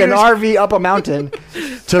Get to a take an used- RV up a mountain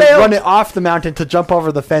to Failed. run it off the mountain to jump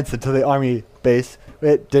over the fence into the army base.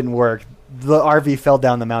 It didn't work. The RV fell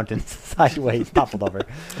down the mountain sideways, toppled over.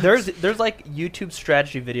 There's like YouTube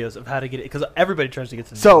strategy videos of how to get it because everybody tries to get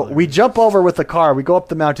to the So military we base. jump over with the car. We go up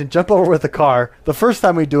the mountain, jump over with the car. The first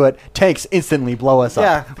time we do it, tanks instantly blow us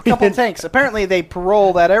Yeah, up. a couple tanks. Apparently, they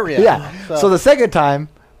parole that area. Yeah. So the second time,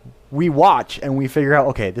 we watch and we figure out,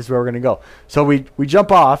 okay, this is where we're going to go. So we jump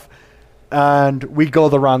off, and we go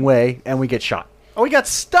the wrong way, and we get shot. we got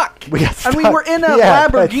stuck. We got And we stuck. were in a Yeah,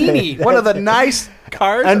 that's Lamborghini, it. one of the nice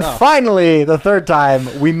cars. And Oh. finally, the third time,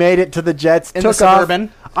 we made it to the jets, In the took off.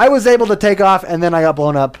 Suburban. I was able to take off, and then I got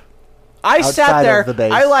blown up. I outside sat there. of the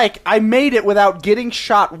base. I made it without getting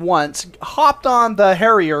shot once. Hopped on the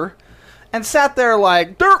Harrier, and sat there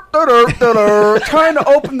like trying to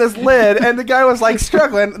open this lid, and the guy was like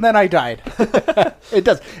struggling, and then I died. It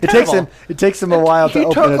does. It Terrible. takes him a while He to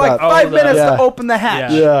open took it like up. 5 minutes Yeah. to open the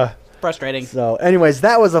hatch. Yeah. Frustrating. So, anyways,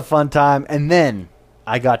 that was a fun time, and then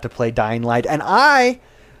I got to play Dying Light, and I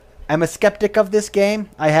am a skeptic of this game.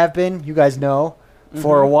 I have been, you guys know,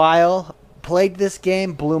 for a while. Played this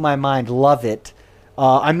game, blew my mind, love it.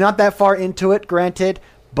 I'm not that far into it, granted,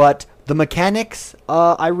 but the mechanics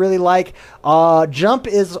I really like. Jump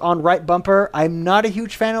is on right bumper. I'm not a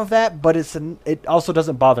huge fan of that, but it also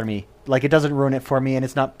doesn't bother me. Like, it doesn't ruin it for me, and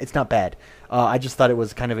it's not bad. I just thought it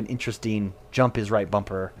was kind of an interesting jump is right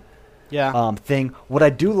bumper Yeah. thing. What I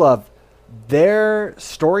do love, their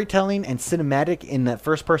storytelling and cinematic in that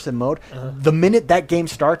first person mode. The minute that game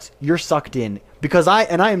starts, you're sucked in because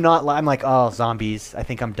I'm like, oh, zombies. I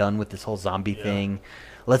think I'm done with this whole zombie thing.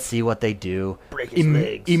 Let's see what they do. Break his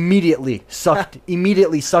legs. Immediately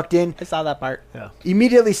sucked in. I saw that part. Yeah.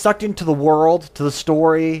 Immediately sucked into the world, to the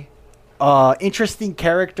story. Interesting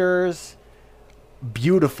characters,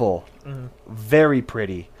 beautiful, very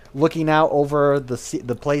pretty. Looking out over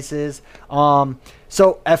the places.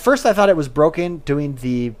 So at first I thought it was broken doing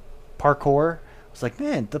the parkour. I was like,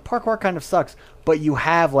 man, the parkour kind of sucks. But you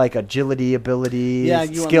have like agility abilities,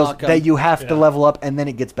 skills unlock 'em. that you have to level up, and then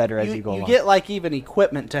it gets better as you go along. You get like even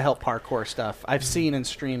equipment to help parkour stuff. I've seen in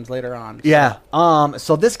streams later on. Yeah.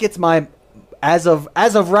 So this gets my as of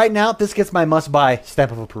right now, this gets my must buy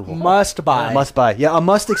stamp of approval. Must buy. Must buy. Yeah, a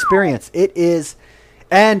must experience. It is.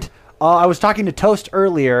 And I was talking to Toast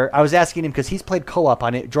earlier. I was asking him because he's played co-op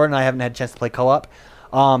on it. Jordan and I haven't had a chance to play co-op.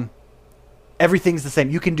 Everything's the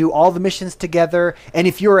same. You can do all the missions together, and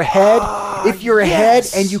if you're ahead, ahead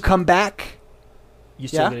and you come back, You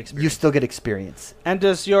still get experience. you still get experience. And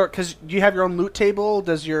does because you have your own loot table?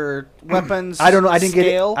 Does your weapons? I don't know. I didn't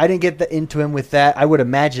scale? get into him with that. I would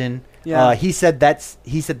imagine. Yeah. He said that's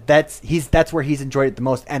where he's enjoyed it the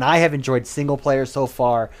most, and I have enjoyed single player so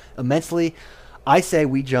far immensely. I say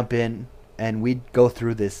we jump in and we go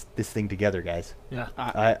through this thing together, guys. Yeah.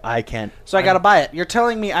 I can't. So I got to buy it. You're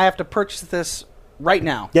telling me I have to purchase this right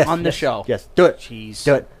now on the show? Yes, do it. Jeez.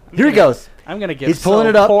 Do it. Here he goes. I'm gonna get. He's pulling so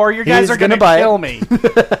it up. Poor. You guys He's are gonna buy kill it. me.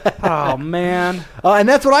 Oh man. And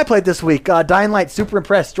that's what I played this week. Dying Light, super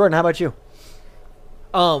impressed. Jordan, how about you?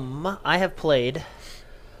 I have played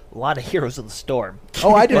a lot of Heroes of the Storm.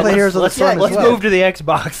 Oh, I did play Heroes of the Let's Storm as let's well. move to the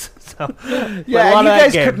Xbox. So, Yeah, and you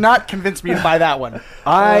guys could not convince me to buy that one.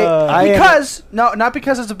 Not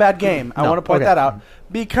because it's a bad game. I No, want to point okay. that out.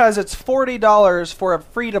 Because it's $40 for a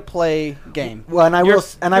free-to-play game. Well, and I You're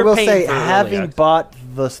will paying say, for early having access. bought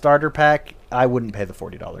the starter pack, I wouldn't pay the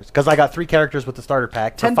 $40 because I got 3 characters with the starter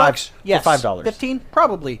pack for $10? Yes. for $5. 15?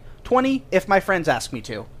 Probably. 20 if my friends ask me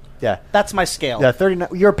to. Yeah, That's my scale. yeah, 39.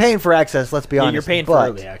 You're paying for access. Let's be honest. you're paying for but,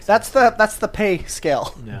 early access. That's the pay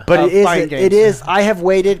scale. Yeah. But of buying games. it is. I have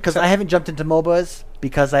waited because I haven't jumped into MOBAs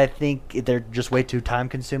because I think they're just way too time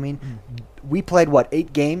consuming. We played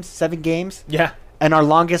 7 games. Yeah. And our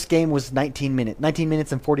longest game was 19 minutes. 19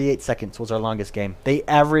 minutes and 48 seconds was our longest game. They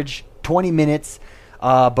average 20 minutes,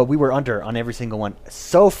 but we were under on every single one.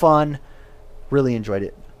 So fun. Really enjoyed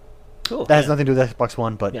it. Cool. That has nothing to do with Xbox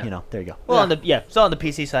One, but, Yeah. there you go. Well, so on the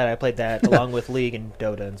PC side, I played that along with League and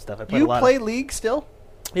Dota and stuff. I played You a lot play League still?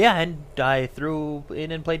 Yeah, and I threw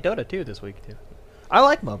in and played Dota too this week too. I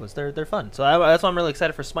like MOBAs; they're fun. So that's why I'm really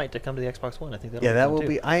excited for Smite to come to the Xbox One. I think that'll Yeah, be that fun, will too.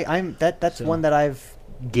 be. That's So- one that I've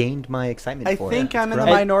gained my excitement I for. think I'm in the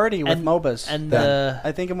great. minority with And- MOBAs. and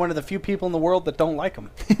I think I'm one of the few people in the world that don't like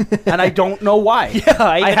them. And I don't know why. Yeah,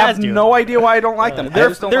 I even have asked you. no idea why I don't like them. I They're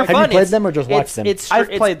just don't they're like Have you fun. played It's- them or just watched them?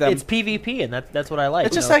 I've played them. It's PvP, and that's what I like.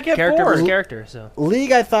 It's just you know, I get character bored. versus character. So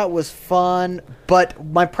League I thought was fun, but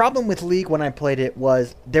my problem with League when I played it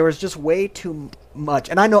was there was just way too much.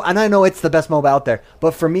 And I know it's the best MOBA out there,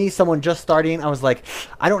 but for me, someone just starting, I was like,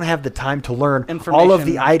 I don't have the time to learn all of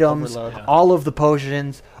the Information items, overload. all of the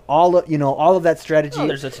potions, all of that strategy. oh,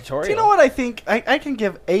 there's a tutorial. Do you know what I think? I can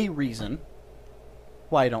give a reason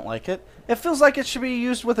why I don't like it. It feels like it should be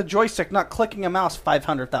used with a joystick, not clicking a mouse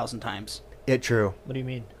 500,000 times. True. What do you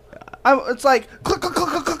mean? It's like click, click, click,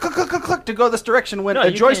 click, click, click, click, click to go this direction when No, a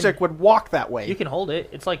you joystick can- would walk that way. You can hold it.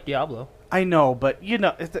 It's like Diablo. I know, but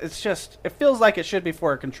it's just it feels like it should be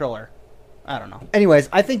for a controller. I don't know. Anyways,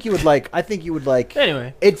 I think you would like.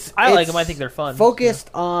 Anyway, I like them. I think they're fun. Focused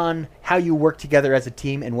on how you work together as a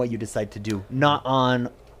team and what you decide to do, not on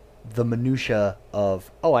the minutia of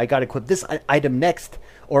I got to equip this item next,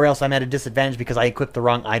 or else I'm at a disadvantage because I equipped the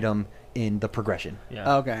wrong item in the progression.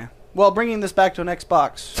 Yeah. Okay. Well, bringing this back to an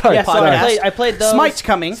Xbox. Sorry, Yeah, so podcast. I played those. Smite's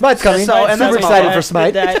coming. Smite's coming. So, and Super that's excited all. for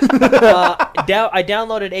Smite. I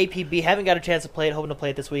downloaded APB. Haven't got a chance to play it. Hoping to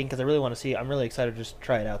play it this week because I really want to see. I'm really excited to just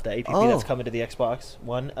try it out. The APB that's coming to the Xbox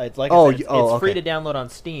One. It's like I said, it's free to download on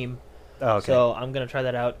Steam. Oh, okay. So I'm gonna try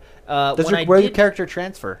that out. Where your character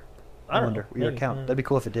transfer? I don't wonder. know. Your Maybe. account. That'd be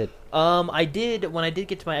cool if it did. I did when I did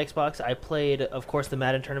get to my Xbox. I played, of course, the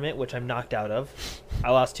Madden tournament, which I'm knocked out of.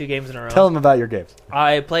 I lost 2 games in a row. Tell them about your games.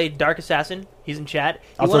 I played Dark Assassin. He's in chat.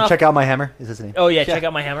 He Also, went off- check out my hammer. Is his name? Oh yeah, check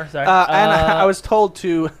out my hammer. Sorry. And I was told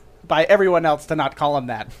to by everyone else to not call him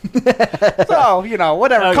that. So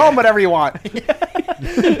whatever. Okay. Call him whatever you want.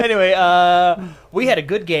 Anyway, we had a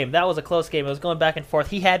good game. That was a close game. It was going back and forth.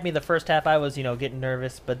 He had me the first half. I was, getting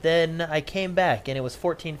nervous, but then I came back and it was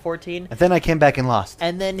 14-14. And then I came back and lost.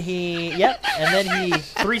 And then he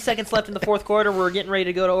 3 seconds left in the fourth quarter. We're getting ready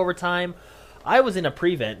to go to overtime. I was in a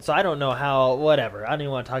prevent, so I don't know how. Whatever. I don't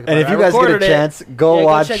even want to talk about And it. if you I guys get a recorded it. chance, go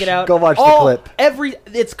watch. Check it out. Go watch the clip.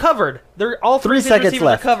 It's covered. They're all 3 three seconds receivers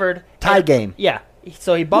left. are covered. Tie game. Yeah.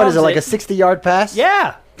 So he What bombs is it, like a 60-yard pass?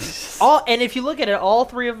 Yeah. And if you look at it, all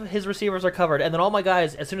three of his receivers are covered, and then all my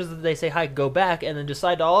guys, as soon as they say hi, go back, and then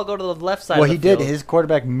decide to all go to the left side. Well, of the he did. field. His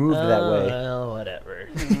quarterback moved that way. Well, whatever.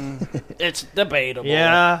 It's debatable.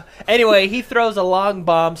 Yeah. Anyway, he throws a long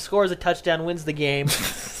bomb, scores a touchdown, wins the game,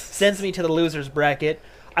 sends me to the losers bracket.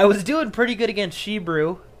 I was doing pretty good against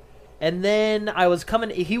Shebrew, and then I was coming.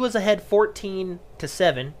 He was ahead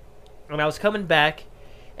 14-7, and I was coming back,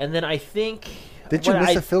 and then I think. Did you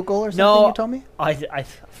miss a field goal or something? No, You told me.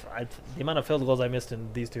 The amount of field goals I missed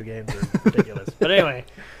in these two games are ridiculous. But anyway,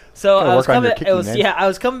 so Gotta I was work on your coming. kicking, man. I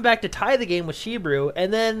was coming back to tie the game with Shebrew,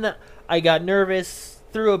 and then I got nervous,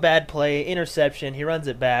 threw a bad play, interception. He runs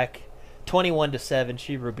it back, 21-7.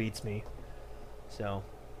 Shebrew beats me. So.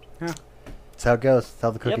 That's how it goes. That's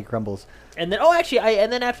how the cookie crumbles. And then,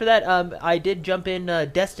 and then after that, I did jump in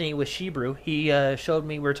Destiny with Shebrew. He showed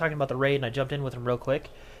me. We were talking about the raid, and I jumped in with him real quick.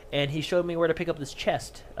 And he showed me where to pick up this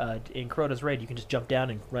chest in Crota's raid. You can just jump down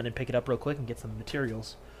and run and pick it up real quick and get some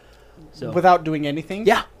materials. So Without doing anything?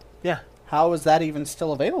 yeah. How is that even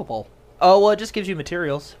still available? Oh well, it just gives you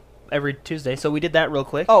materials every Tuesday. So we did that real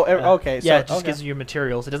quick. Oh, okay. Yeah, So, it just gives you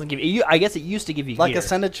materials. It doesn't give you. I guess it used to give you like gear.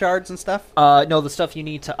 ascended shards and stuff? No, the stuff you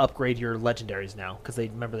need to upgrade your legendaries now because they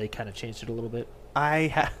kind of changed it a little bit.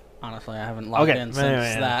 Honestly, I haven't logged in since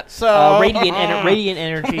Anyway, that. So radiant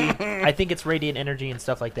energy. I think it's radiant energy and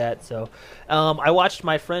stuff like that. So, I watched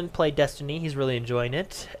my friend play Destiny. He's really enjoying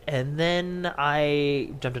it. And then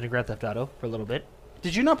I jumped into Grand Theft Auto for a little bit.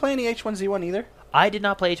 Did you not play any H1Z1 either? I did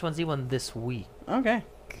not play H1Z1 this week, Okay,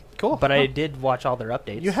 cool. but I did watch all their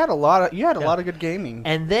updates. You had a lot of good gaming.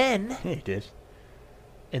 And then Yeah, you did.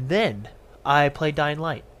 I played Dying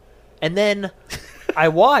Light. And then I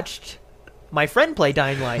watched my friend play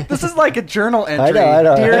Dying Light. This is like a journal entry. I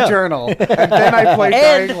know. Dear journal. And then I played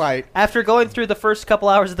And Dying Light. after going through the first couple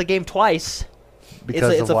hours of the game twice,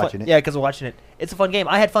 Because it's of a watching fun, it. Yeah, because of watching it. It's a fun game.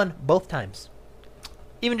 I had fun both times.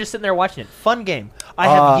 Even just sitting there watching it. Fun game. I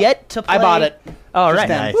have yet to play. I bought it. Oh, Just right.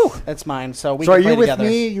 then. Nice. Woo, that's mine. So we So are can play you with together.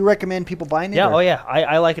 me? You recommend people buying it? Yeah, or- oh yeah.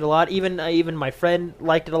 I like it a lot. Even my friend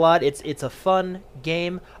liked it a lot. It's a fun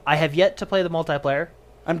game. I have yet to play the multiplayer.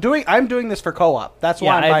 I'm doing this for co-op. That's why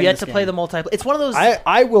I'm I have buying yet this to game. play the multiplayer. It's one of those.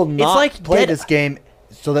 I will not like play Dead- this game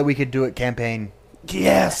so that we could do it campaign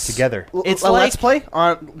Yes. together. It's Let's like- play.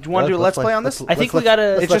 Do you want to do a let's play on this? I think let's- we gotta.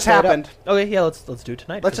 let's It just play up. happened. Okay, yeah. Let's do it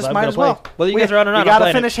tonight. Let's 'cause just I'm might gonna as well. play. Whether you guys are on or not, We I'm gotta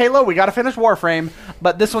playing finish Halo. We gotta finish Warframe.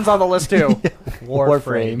 But this one's on the list too. it.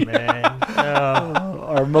 Warframe, man.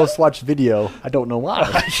 Our most watched video. I don't know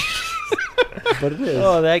why. But it is.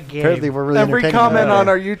 Oh, that game. Apparently we're really Every entertaining comment today. on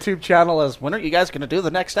our YouTube channel is, "When are you guys going to do the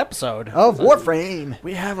next episode?" Of Warframe.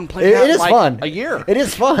 We haven't played It that in is like fun. a year. It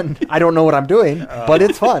is fun. I don't know what I'm doing, but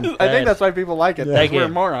it's fun. I think that's why people like it. Yeah. Because That we're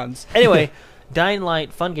game. morons. Anyway, Dying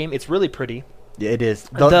Light, fun game. It's really pretty. Yeah, it is.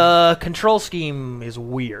 The control scheme is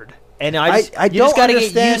weird. And I you don't just got to get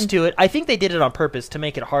understand- used to it. I think they did it on purpose to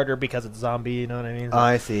make it harder because it's zombie, you know what I mean?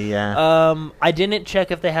 I see, yeah. I didn't check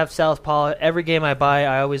if they have Southpaw. Every game I buy,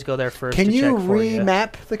 I always go there first Can to you check for you.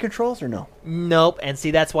 remap the controls or no? Nope. And see,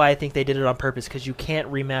 that's why I think they did it on purpose, because you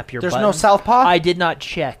can't remap your There's no buttons. Southpaw? I did not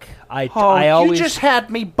check. I You always... just had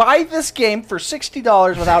me buy this game for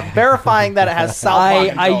 $60 without verifying that it has Southpaw I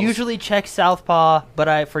controls. usually check Southpaw, but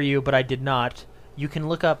I did not. You can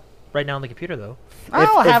look up right now on the computer, though.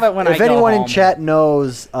 I'll have it when I If go anyone home. in chat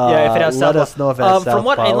knows, Yeah, if it has let Southpaw. us know if it has From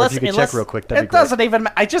what- Southpaw, or unless- if you could unless- check real quick. That'd It be great. doesn't even.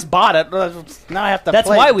 I just bought it. Now I have to. That's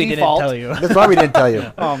play why we default. didn't tell you. That's why we didn't tell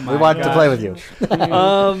you. Oh my we wanted to gosh. play with you.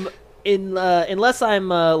 Unless I'm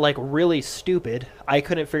like really stupid, I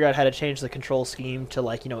couldn't figure out how to change the control scheme to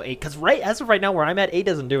A. Because as of right now, where I'm at, A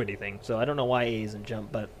doesn't do anything. So I don't know why A isn't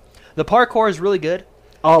jump. But the parkour is really good.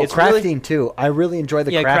 Oh, It's crafting really- too. I really enjoy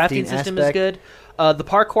the crafting system aspect. is good. The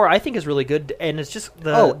parkour I think is really good, and it's just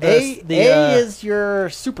the A is your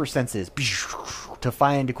super senses to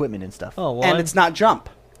find equipment and stuff. oh well, And it's not jump.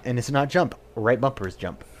 And it's not jump. Right bumper is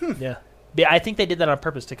jump. yeah. I think they did that on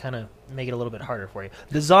purpose to kind of make it a little bit harder for you.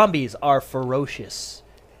 The zombies are ferocious.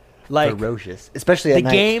 Like Ferocious, especially at the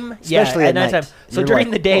night. game, Especially yeah, at nighttime. night. So You're during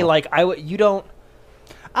like, the day, oh. you don't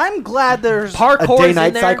I'm glad there's a parkour in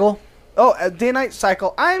day-night there. cycle. Oh, a day-night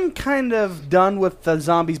cycle. I'm kind of done with the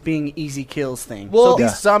zombies being easy kills thing. Well- so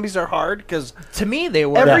these Yeah. zombies are hard because To me, they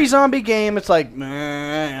were. every Yeah. zombie game, it's like We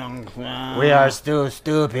are still We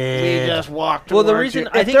stupid. just walked. Well, the towards reason- you.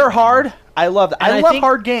 I if think- they're hard, I love that. And I love think-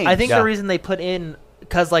 hard games. I think Yeah. the reason they put in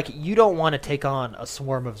because you don't want to take on a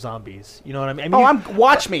swarm of zombies. You know what I mean?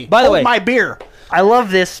 watch me. By the Hold way- my beer. I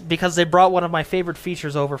love this because they brought one of my favorite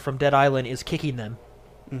features over from Dead Island is kicking them.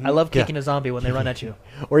 I love kicking a zombie when they run at you.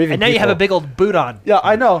 Or even And now you have a people. big old boot on. Yeah,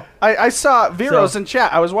 I know. I saw Vero's So- in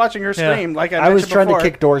chat. I was watching her stream. Like I was mentioned trying before. to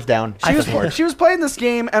kick doors down. She was playing this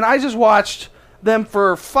game, and I just watched them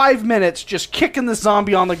for 5 minutes just kicking the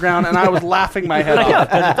zombie on the ground, and I was laughing my head Yeah, off.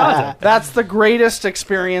 'cause it's awesome. That's the greatest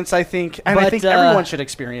experience, I think, and I But, think everyone should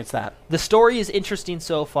experience that. The story is interesting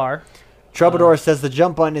so far. Troubadour says the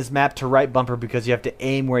jump button is mapped to right bumper because you have to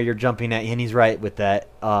aim where you're jumping at, and he's right with that.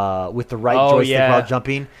 With the right Oh, joystick yeah. while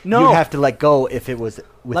jumping, No. you'd have to let go if it was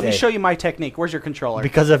with Let me A. show you my technique. Where's your controller?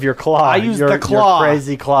 Because of your claw. I use your, the claw. Your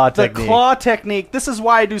crazy claw the technique. claw technique. This is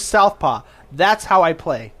why I do southpaw. That's how I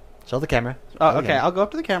play. Show the camera. Okay, I'll go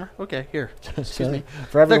up to the camera. Okay, here. Excuse me.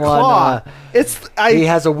 For everyone, the claw. he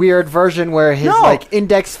has a weird version where his No.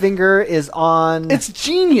 index finger is on. It's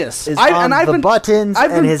genius. Is on the buttons,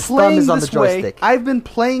 and his thumb is on the joystick. I've been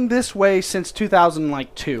playing this way since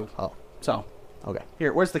 2002. Oh, So okay.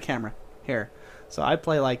 here, where's the camera? Here. So I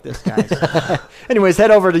play like this, guys. Anyways,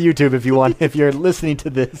 head over to YouTube if you want. If you're listening to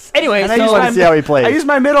this, Anyway, And I so just want to see how he plays. I use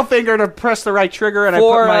my middle finger to press the right trigger, and I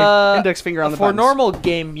put my index finger on the for buttons. normal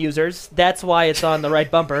game users, that's why it's on the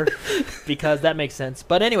right bumper, because that makes sense.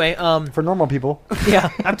 But anyway, For normal people, yeah,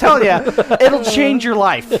 I'm telling you, it'll change your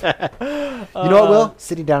life. you know what, Will?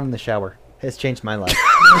 Sitting down in the shower has changed my life.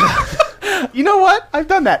 You know what? I've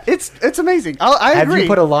done that. It's amazing. I Have agree. you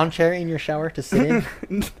put a lawn chair in your shower to sit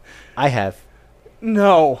in? I have.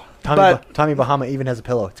 No, but Tommy Bahama even has a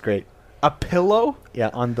pillow. It's great. a pillow?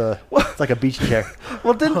 Yeah, on the. It's like a beach chair.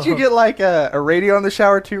 Well, didn't you get like a radio in the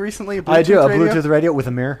shower too recently? A I do a radio? Bluetooth radio with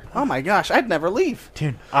a mirror. Oh my gosh, I'd never leave.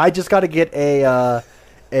 Dude, I just got to get a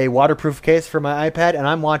waterproof case for my iPad, and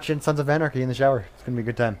I'm watching Sons of Anarchy in the shower. It's gonna be a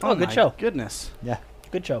good time. Oh, good my show. Goodness. Yeah.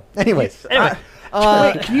 good show. Anyways, Anyway,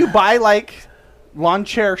 Wait, can you buy like lawn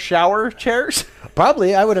chair shower chairs?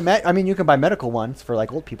 probably I would imagine. I mean, you can buy medical ones for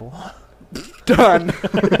like old people. Done.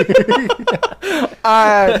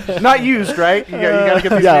 Not used, right? You gotta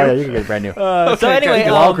get these Yeah, new? you can get it brand new. so anyway,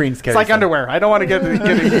 Walgreens It's carries like them. underwear. I don't want to get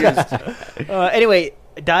it used. anyway,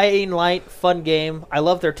 Dying Light, fun game. I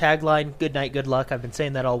love their tagline. Good night, good luck. I've been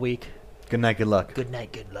saying that all week. Good night, good luck. Good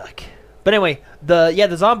night, good luck. But anyway, the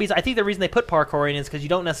zombies. I think the reason they put parkour in is because you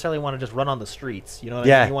don't necessarily want to just run on the streets. You know, what I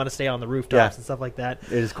Yeah. mean? You want to stay on the rooftops Yeah. and stuff like that.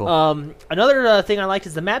 It is cool. Another thing I liked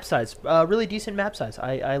is the map size. Really decent map size.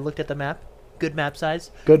 I looked at the map. Good map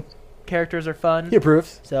size. Good. Characters are fun. He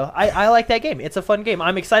approves. So I like that game. It's a fun game.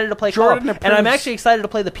 I'm excited to play Jordan co-op, and I'm approves. actually excited to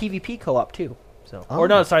play the PvP co-op too. So, Oh. or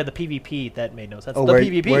no, sorry, the PvP. That made no sense. Oh, the where,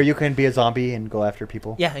 PvP. where you can be a zombie and go after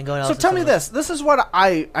people. Yeah, and going. So tell me this. This is what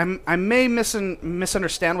I may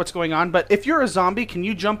misunderstand what's going on, but if you're a zombie, can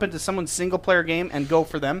you jump into someone's single player game and go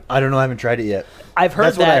for them? I don't know. I haven't tried it yet. I've heard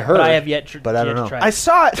That's that, what I heard, but I have yet. but I don't to know. try I it.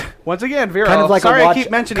 saw it once again, Vero. Kind of like Sorry, a watch, I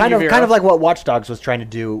keep mentioning kind you, of Vero. kind of like what Watch Dogs was trying to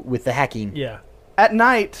do with the hacking. Yeah. At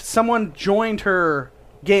night, someone joined her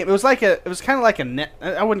game. It was kind of like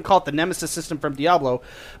I wouldn't call it the Nemesis system from Diablo,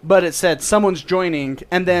 but it said someone's joining,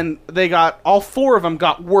 and then all four of them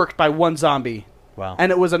got worked by one zombie. Wow.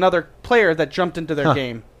 And it was another player that jumped into their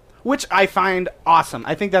game, which I find awesome.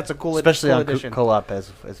 I think that's a cool, Especially cool on addition. co-op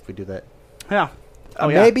as we do that. Yeah. Oh,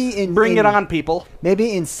 Maybe yeah. in Bring in- it on, people.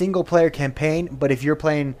 Maybe in single player campaign, but if you're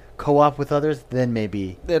playing co-op with others, then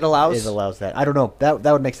maybe It allows. it allows that. I don't know. That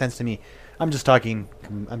would make sense to me. I'm just talking.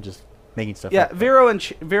 I'm just making stuff Yeah, up.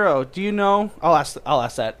 Vero, do you know? I'll ask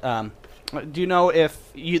that. Do you know if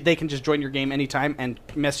they can just join your game anytime and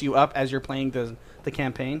mess you up as you're playing the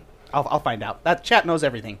campaign? I'll find out. That chat knows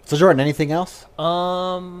everything. So Jordan, anything else?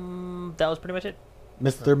 That was pretty much it.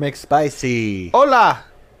 Mr. McSpicy. Hola,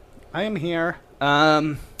 I am here.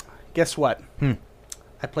 Guess what? Hmm.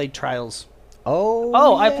 I played Trials.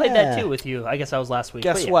 Oh, I played that yeah. too with you. I guess that was last week.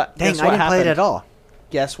 Guess But yeah. what? Dang, Guess I what didn't play it happened? at all.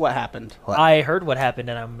 Guess what happened? What? I heard what happened,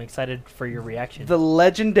 and I'm excited for your reaction. The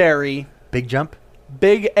legendary Big jump.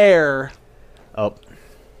 Big Air. Oh.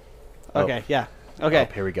 Okay, yeah. Okay,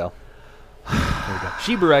 Oh, here we go.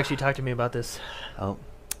 Shiburu actually talked to me about this. Oh.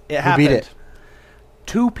 it Who happened. beat it?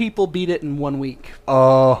 2 people beat it in 1 week.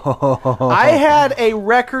 Oh. I had a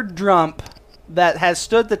record jump that has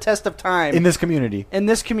stood the test of time in this community. in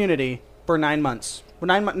this community for 9 months.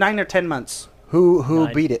 9 or 10 months. Who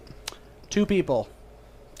 9. beat it? 2 people.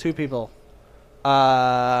 2 people.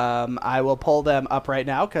 I will pull them up right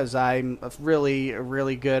now because I'm really,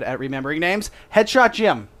 really good at remembering names. Headshot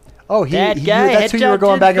Jim. Oh, That guy, that's who you were Headshot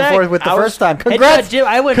going back and Jim's forth back. with the I was- first time. Headshot Congrats. Jim,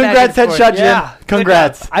 I went Congrats, back and Headshot forth. Jim. Yeah. Good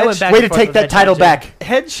Congrats. job. I went back Way and to forth take with that Headshot title Jim. back.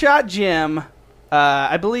 Headshot Jim.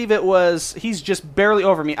 I believe he's just barely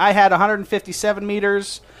over me. I had 157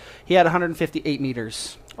 meters. He had 158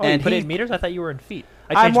 meters. Oh, you put it in meters? I thought you were in feet.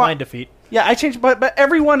 I I'm changed wa- mine to feet. Yeah, I changed, but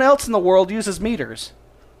everyone else in the world uses meters.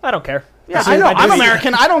 I don't care. Yeah, I know. I'm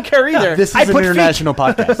American. I don't care either. This I is an put international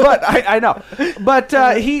podcast. But I know. But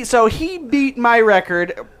he beat my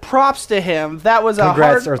record. Props to him. That was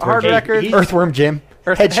Congrats, a Earthworm hard Jim. record. Earthworm Jim.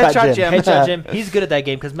 Headshot Jim. Headshot Jim. He's good at that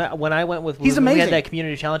game because when I went with He's when we amazing. had that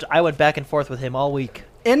community challenge, I went back and forth with him all week.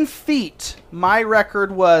 In feet, my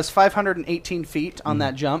record was 518 feet on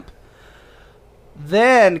that jump.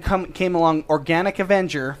 Then came along Organic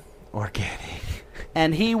Avenger, Organic.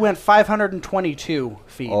 and he went 522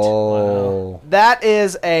 feet. Oh. That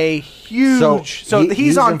is a huge... So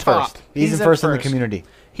he's on in top. First. He's in first in the community.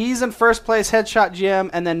 He's in first place, Headshot Jim,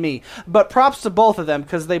 and then me. But props to both of them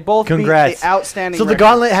because they both Congrats. beat the outstanding So the record.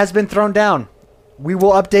 gauntlet has been thrown down. We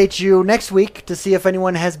will update you next week to see if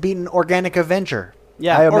anyone has beaten Organic Avenger.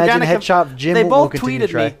 Yeah, I imagine Organic Headshot Jim They will both continue to tweeted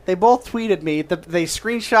try. me. They both tweeted me. They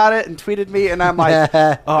screenshot it and tweeted me, and I'm like,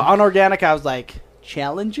 on Organic, I was like,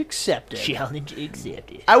 challenge accepted. Challenge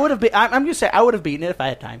accepted. I would have been. I'm just saying, I would have beaten it if I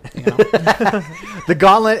had time. You know? The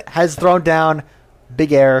gauntlet has thrown down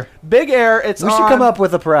Big Air. Big Air. It's We should come up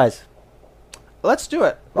with a prize. Let's do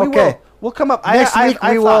it. We Okay. will. We'll come up. Next week I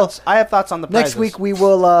we have will- thoughts. I have thoughts on the prizes. Next week we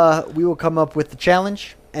will come up with the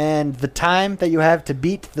challenge and the time that you have to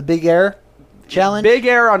beat the Big Air challenge. Big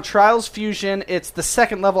Air on Trials Fusion. It's the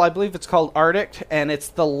second level. I believe it's called Arctic, and it's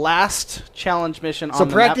the last challenge mission So on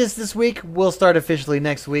the practice this week. We'll start officially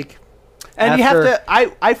next week. map. And you after- have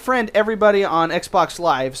to. I friend everybody on Xbox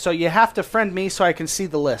Live, so you have to friend me so I can see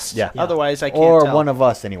the list. Yeah. Otherwise, I can't. Or tell. one of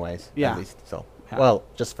us, anyways. Yeah. At least. So, Yeah. well,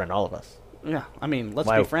 just friend all of us. Yeah. I mean, let's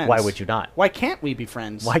Why? be friends. Why would you not? Why can't we be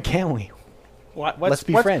friends? Why can't we? What's Let's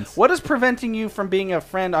be friends. What is preventing you from being a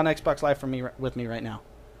friend on Xbox Live with me right now?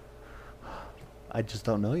 I just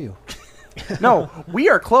don't know you. No, we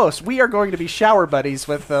are close. We are going to be shower buddies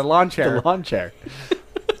with the lawn chair. The lawn chair.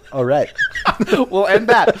 All right. We'll end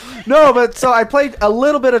that. No, but so I played a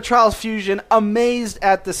little bit of Trials Fusion. Amazed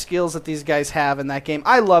at the skills that these guys have in that game.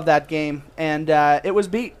 I love that game, and it was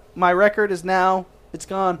beat. My record is now it's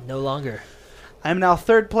gone. No longer. I'm now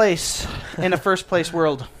third place in a first place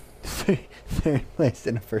world. Third place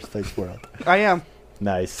in a first place world. I am.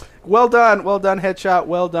 Nice. Well done, Headshot.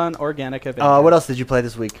 Well done, Organic Avenger. What else did you play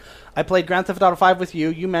this week? I played Grand Theft Auto 5 with you.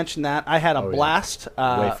 You mentioned that. I had a Oh, yeah. blast.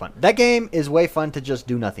 Way fun. That game is way fun to just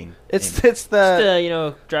do nothing. It's in. Just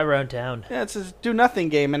drive around town. Yeah, it's a do nothing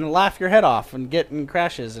game and laugh your head off and get in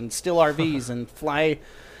crashes and steal RVs and fly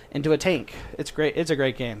into a tank. It's great. It's a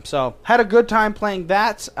great game. So had a good time playing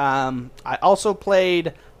that. I also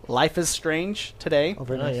played Life is Strange today. Oh,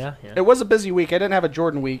 very Oh nice. yeah. It was a busy week. I didn't have a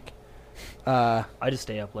Jordan week. I just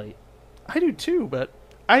stay up late. I do too, but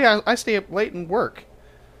I stay up late and work.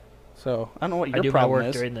 So I don't know what I your do my problem work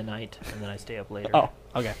is. during the night and then I stay up later. Oh,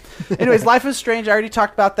 okay. Anyways, Life is Strange. I already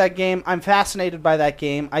talked about that game. I'm fascinated by that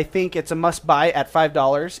game. I think it's a must-buy at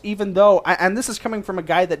 $5, even though... and this is coming from a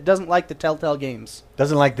guy that doesn't like the Telltale games.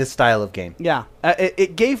 Doesn't like this style of game. Yeah.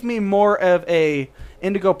 It gave me more of a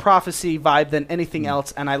Indigo Prophecy vibe than anything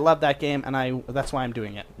else, and I love that game, and that's why I'm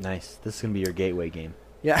doing it. Nice. This is going to be your gateway game.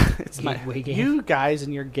 Yeah, it's Gateway my... game. You guys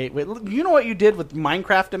and your gateway... You know what you did with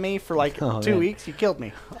Minecraft to me for like Oh, 2 man. weeks? You killed me.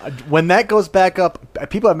 When that goes back up,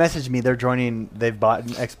 people have messaged me. They're joining. They've bought an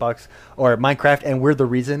Xbox or Minecraft, and we're the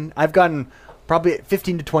reason. I've gotten probably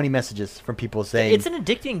 15 to 20 messages from people saying, It's an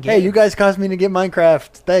addicting game. "Hey, you guys caused me to get Minecraft.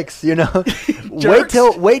 Thanks." You know, Jerks.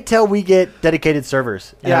 wait till we get dedicated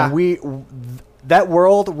servers. Yeah. And that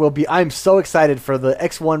world will be. I'm so excited for the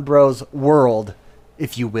X1 Bros world,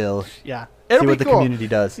 if you will. Yeah. See It'll what be the cool. community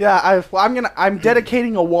does. Yeah, I'm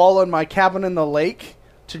dedicating a wall in my cabin in the lake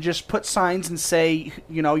to just put signs and say,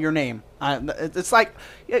 your name. It's like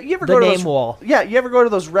you ever The go to name those, wall. Yeah, you ever go to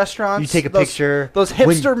those restaurants? You take a those- picture. Those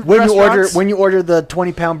hipster when restaurants. you order the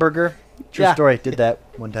 20-pound burger. True Yeah. story. Did that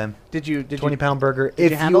one time. Did you 20-pound burger. did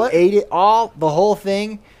If you handle you it? ate it the whole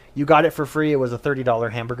thing, you got it for free. It was a $30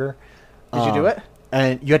 hamburger. Did you do it?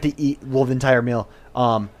 And you had to eat the entire meal.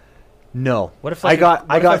 No. What if, I like, got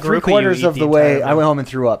what if a group of you 3/4 eat of the the way. entire I went meal? home and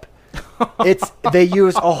threw up. They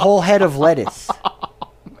use a whole head of lettuce.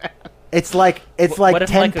 It's like What if,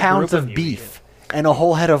 10 like, a pounds group of of you beef and a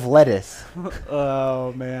whole head of lettuce.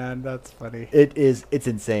 Oh man, that's funny. It's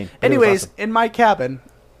insane. But it was Anyways, awesome. in my cabin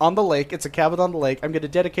on the lake, it's a cabin on the lake. I'm going to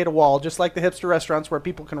dedicate a wall, just like the hipster restaurants where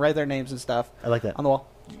people can write their names and stuff I like that. on the wall.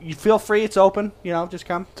 You feel free. It's open. Just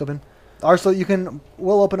come. It's open. Also,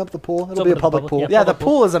 we'll open up the pool. It'll be open a to the public public, pool. yeah. Yeah, the Public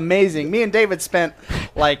pool is amazing. Me and David spent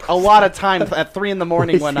like a lot of time at 3 in the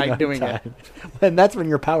morning one Wasting night our doing it. time. And that's when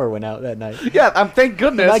your power went out that night. Yeah, thank And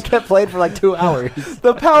goodness. I kept playing for like 2 hours.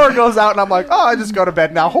 The power goes out, and I'm like, oh, I just go to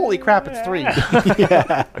bed now. Holy crap, it's 3.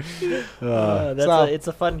 Yeah. It's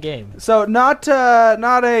a fun game. So not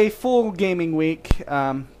a full gaming week,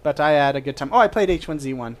 but I had a good time. Oh, I played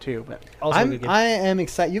H1Z1 too. But Also a good game. I am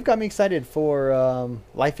excited. You've got me excited for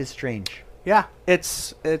Life is Strange. yeah,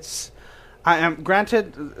 it's. I am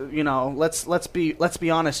granted. Let's be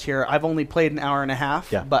honest here. I've only played an hour and a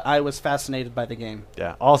half. Yeah. But I was fascinated by the game.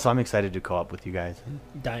 Yeah. Also, I'm excited to co-op with you guys.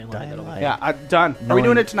 Dying Light. that'll be Light. fun. Yeah, I'm done. Are we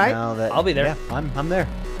doing it tonight? I'll be there. Yeah, I'm there.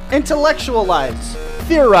 Intellectualize.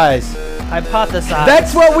 Theorize. Hypothesize.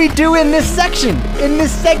 That's what we do in this section, in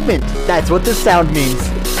this segment. That's what the sound means.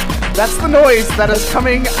 That's the noise that is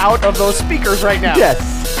coming out of those speakers right now. Yes.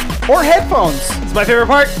 Or headphones. It's my favorite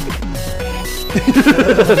part.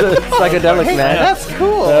 Psychedelic, Hey, man. that's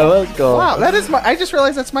cool. That was cool. Wow, that is my. I just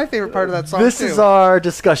realized that's my favorite part of that song. This too. is our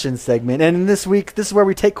discussion segment, and this week, this is where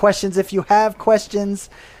we take questions. If you have questions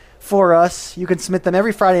for us, you can submit them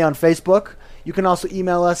every Friday on Facebook. You can also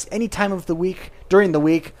email us any time of the week, during the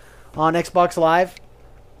week, on Xbox Live,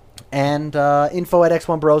 and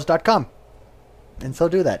info@x1bros.com. And so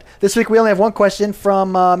do that. This week we only have one question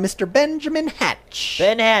from Mr. Benjamin Hatch.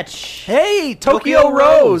 Ben Hatch. Hey, Tokyo Tokyo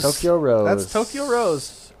Rose. Tokyo Rose. That's Tokyo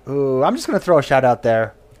Rose. Ooh, I'm just going to throw a shout out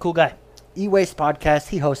there. Cool guy. E-Waste Podcast,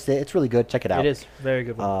 he hosts it. It's really good. Check it out. It is. Very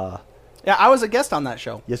good one. Yeah, I was a guest on that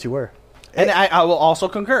show. Yes, you were. And I will also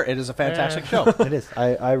concur. It is a fantastic show. It is.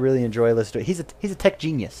 I really enjoy listening to it. He's a tech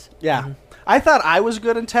genius. Yeah. I thought I was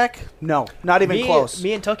good in tech. No, not even close.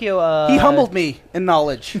 Me and Tokyo. He humbled me in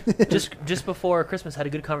knowledge. just before Christmas, had a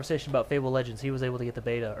good conversation about Fable Legends. He was able to get the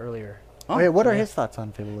beta earlier. Oh, Wait, what are yeah. his thoughts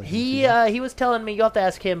on Fable Legends? He was telling me, you'll have to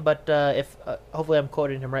ask him, but if hopefully I'm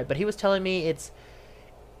quoting him right, but he was telling me it's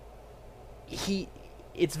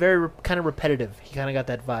very kind of repetitive. He kind of got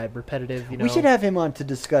that vibe, repetitive. You know, We should have him on to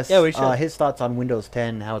discuss Yeah, we should. his thoughts on Windows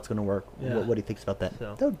 10, how it's going to work, Yeah. what he thinks about that.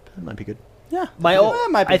 So. That might be good. Yeah. That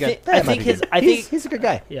might be good. That might be good. He's a good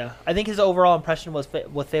guy. Yeah, I think his overall impression was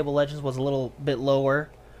with Fable Legends was a little bit lower.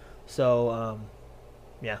 So,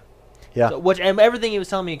 yeah. Yeah. So, and everything he was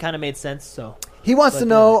telling me kind of made sense. So He wants to But,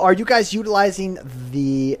 know, are you guys utilizing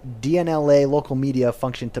the DNLA local media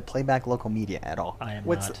function to play back local media at all? I am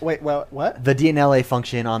What's not. wait? What? The DNLA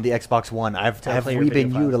function on the Xbox One, have play your we video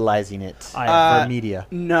been files. utilizing it I for media?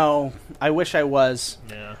 No, I wish I was.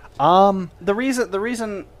 Yeah. The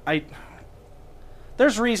reason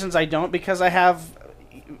there's reasons I don't, because I have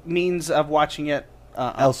means of watching it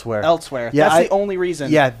Elsewhere. Yeah, that's I- the only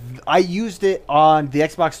reason. Yeah, I used it on the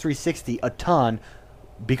Xbox 360 a ton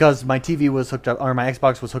because my TV was hooked up, or my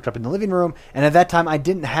Xbox was hooked up in the living room, and at that time I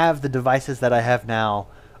didn't have the devices that I have now.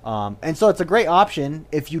 And so it's a great option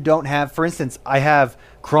if you don't have, for instance, I have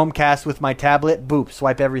Chromecast with my tablet, boop,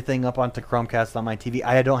 swipe everything up onto Chromecast on my TV.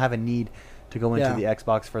 I don't have a need to go into the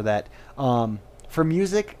Xbox for that. For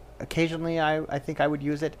music, occasionally I think I would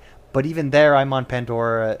use it, but even there I'm on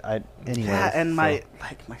Pandora anyway. Yeah, and so.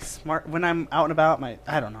 my smart, when I'm out and about,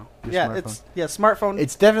 I don't know. Your Smartphone.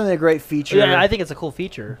 It's definitely a great feature. Yeah, I think it's a cool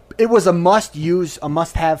feature. It was a must-use, a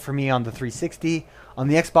must-have for me on the 360. On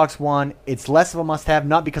the Xbox One, it's less of a must-have,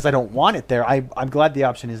 not because I don't want it there. I'm glad the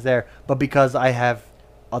option is there, but because I have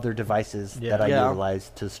other devices that I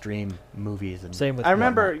utilize to stream movies. And Same with. I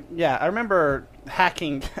remember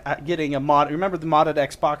hacking, getting a mod. Remember the modded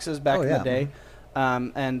Xboxes back in the day,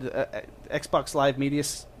 and Xbox Live Media.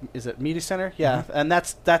 Is it Media Center? Yeah, and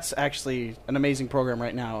that's actually an amazing program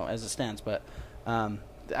right now as it stands. But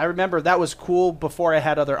I remember that was cool before I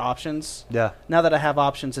had other options. Yeah. Now that I have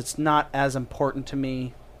options, it's not as important to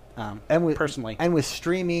me, personally. And with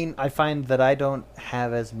streaming, I find that I don't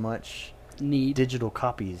have as much Need digital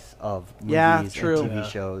copies of movies and TV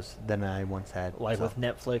shows than I once had. like with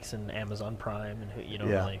Netflix and Amazon Prime, and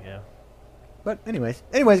Yeah. But anyways,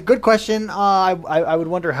 good question. I would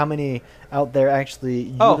wonder how many out there actually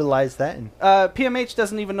utilize that. And PMH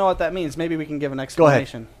doesn't even know what that means. Maybe we can give an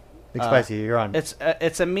explanation. Spicy, you're on.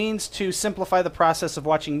 It's a means to simplify the process of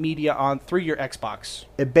watching media through your Xbox.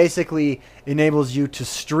 It basically enables you to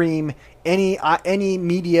stream any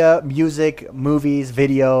media, music, movies,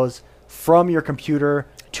 videos from your computer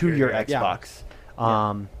to your Xbox.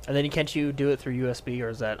 And then can't you do it through USB, or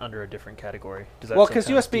is that under a different category? Because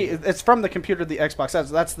USB, it's from the computer to the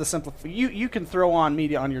Xbox. That's the simple. You can throw on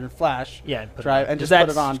media on your Flash drive and just put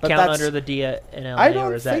it on. But count that's under the DNLA? I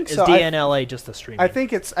don't or is think that, so. Is DNLA just the streaming? I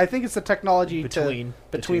think it's the technology between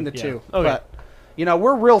the two. Okay. But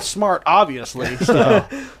we're real smart, obviously. So,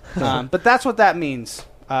 but that's what that means.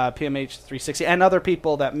 PMH 360, and other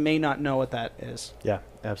people that may not know what that is. Yeah,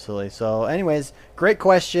 absolutely. So, anyways, great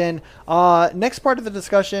question. Next part of the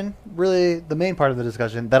discussion, really the main part of the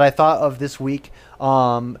discussion that I thought of this week,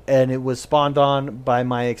 and it was spawned on by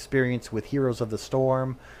my experience with Heroes of the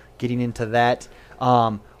Storm, getting into that.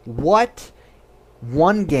 What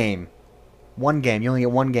one game, you only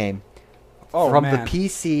get one game, from man. the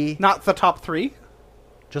PC, Not the top 3?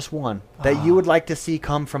 just one, that you would like to see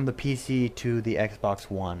come from the PC to the Xbox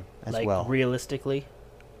One as like well? realistically.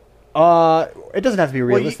 It doesn't have to be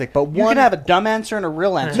realistic, but You one... can have a dumb answer and a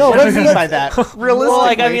real answer. No, What do let's- you mean by that? Realistically. Well,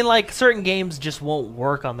 like I mean, like certain games just won't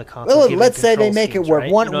work on the console. Well, given let's say they control make it schemes, work.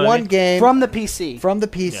 right? One You know what I one mean? game from the PC. from the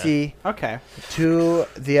PC Okay. to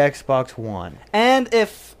the Xbox One. And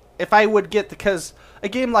if I would get because a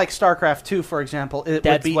game like StarCraft 2, for example, it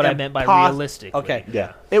That's would be what I meant by impos- realistically. Okay.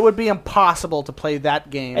 Yeah. It would be impossible to play that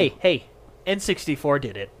game. Hey, N64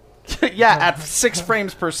 did it. yeah, at 6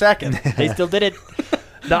 frames per second. They still did it.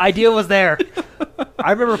 The idea was there.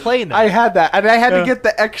 I remember playing that. I had that, and I had to get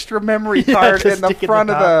the extra memory Yeah, card to in the stick in front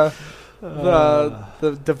the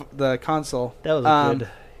of the console. That was good.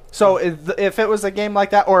 So if it was a game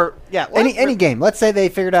like that, or Any game. Let's say they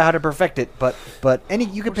figured out how to perfect it, but any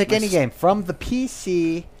you could Where's pick my any game from the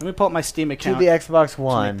PC let me pull up my Steam to account the Xbox to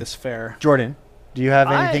One. make this fair. Jordan, do you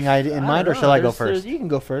have anything in mind, or don't shall know. I go There's- first? You can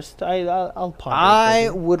go first. I'll ponder. I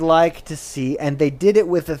would like to see, and they did it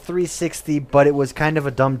with a 360, but it was kind of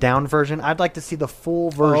a dumbed down version. I'd like to see the full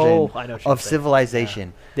version Oh, I know what you're of saying.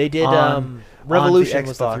 Civilization. They did. on Revolution the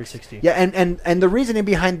was the Xbox. 360. Yeah, and the reasoning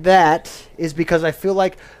behind that is because I feel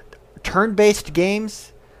like turn-based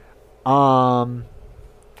games,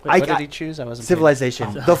 Wait, what did he choose? I wasn't.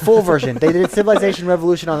 Civilization, the full version. They did Civilization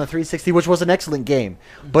Revolution on the 360, which was an excellent game,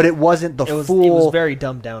 but it wasn't the It was full. very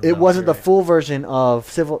dumbed down. It though, wasn't the you're right. full version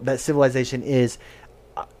of that Civilization is.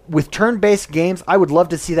 With turn-based games, I would love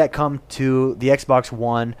to see that come to the Xbox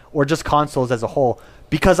One or just consoles as a whole,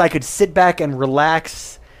 because I could sit back and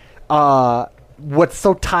relax. What's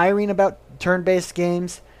so tiring about turn-based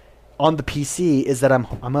games on the PC is that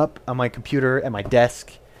I'm up on my computer at my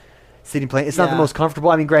desk, sitting playing. It's not the Yeah. most comfortable.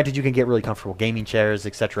 I mean, granted, you can get really comfortable gaming chairs,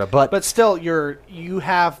 etc. But still, you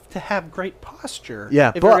have to have great posture. Yeah,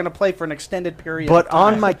 if but- you're going to play for an extended period. But of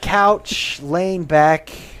time. on my couch, laying back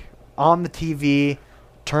on the TV,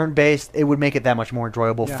 turn-based, it would make it that much more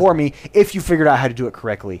enjoyable Yeah. for me if you figured out how to do it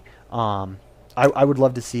correctly. I would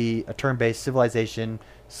love to see a turn-based Civilization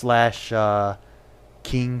 /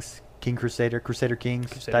 King Crusader Kings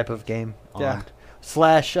Crusader type of game. Yeah.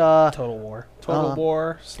 Slash Total War. Total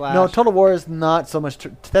War / no, Total War is not so much.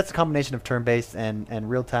 That's a combination of turn-based and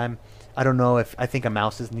real-time. I don't know if I think a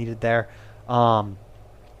mouse is needed there.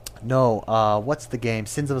 No, what's the game?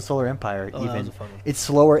 Sins of a Solar Empire. Oh, that even was a fun one. it's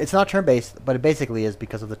slower. It's not turn-based, but it basically is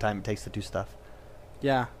because of the time it takes to do stuff.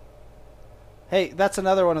 Yeah. Hey, that's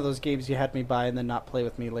another one of those games you had me buy and then not play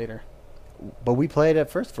with me later. But we played at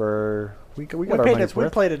first for we got our played money's it. We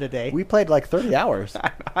worth. played it a day. We played like 30 hours.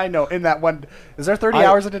 I know. In that one, is there 30 I-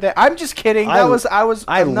 hours in a day? I'm just kidding. I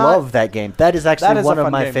I'm not- love that game. That is actually That is a one of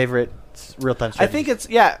fun my game. favorite real-time I strategies. think it's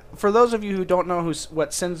For those of you who don't know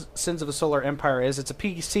what Sins of a Solar Empire is, it's a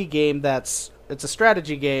PC game it's a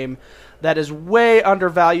strategy game that is way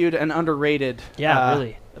undervalued and underrated. Yeah,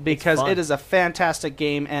 really. because fun. it is a fantastic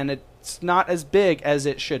game and it's not as big as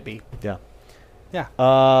it should be. Yeah.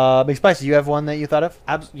 Yeah. Big Spicy, you have one that you thought of?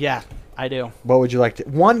 Yeah, I do. What would you like to?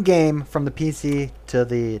 One game from the PC to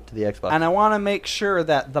the Xbox. And I want to make sure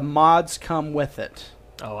that the mods come with it.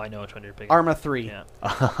 Oh, I know which one you're picking. Arma 3. Yeah.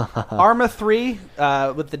 Arma 3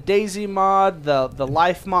 with the Daisy mod, the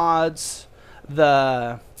life mods,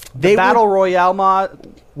 the They Battle Royale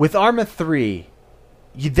mod. With Arma 3,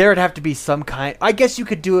 there'd have to be some kind... I guess you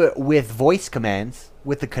could do it with voice commands,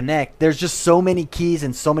 with the Kinect. There's just so many keys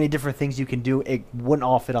and so many different things you can do. It wouldn't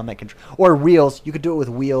all fit on that control. Or wheels. You could do it with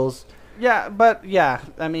wheels. Yeah, but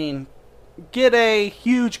I mean, get a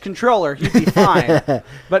huge controller, you'd be fine.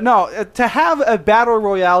 But no, to have a Battle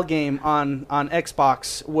Royale game on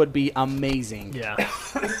Xbox would be amazing. Yeah.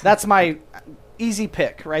 That's my easy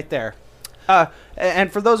pick right there.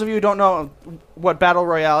 And for those of you who don't know what Battle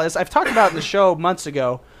Royale is, I've talked about it in the show months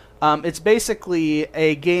ago. It's basically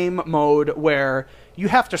a game mode where you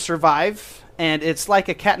have to survive, and it's like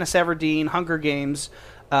a Katniss Everdeen Hunger Games.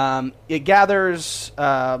 It gathers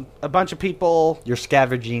a bunch of people. You're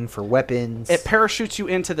scavenging for weapons. It parachutes you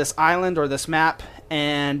into this island or this map,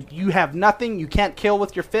 and you have nothing. You can't kill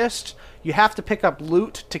with your fist. You have to pick up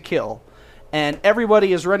loot to kill. And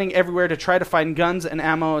everybody is running everywhere to try to find guns and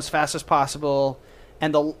ammo as fast as possible.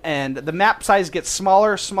 And the map size gets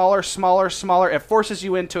smaller. It forces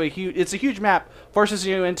you into it's a huge map, forces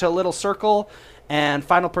you into a little circle, and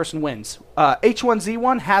final person wins.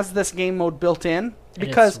 H1Z1 has this game mode built in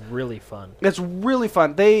because it's really fun. it's really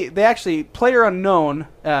fun. They actually, Player Unknown,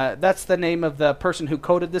 that's the name of the person who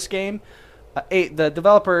coded this game. The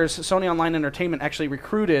developers, Sony Online Entertainment, actually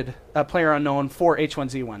recruited Player Unknown for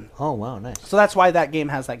H1Z1. Oh, wow, nice. So that's why that game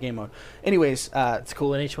has that game mode. Anyways, It's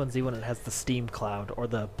cool in H1Z1. It has the steam cloud or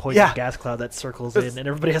the poison Yeah. gas cloud that circles in, and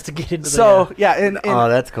everybody has to get into so yeah, in Oh,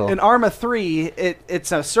 that's cool. In Arma 3,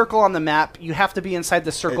 it's a circle on the map. You have to be inside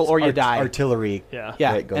the circle or you die. Artillery. Yeah.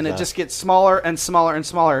 Yeah, Right, goes and it out. just gets smaller and smaller and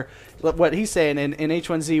smaller. What he's saying in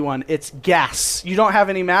H1Z1, it's gas. You don't have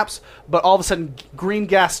any maps, but all of a sudden green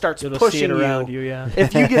gas starts You'll just see pushing it around you, yeah.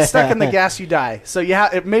 If you get stuck in the gas, you die. So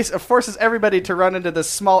it forces everybody to run into this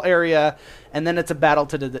small area, and then it's a battle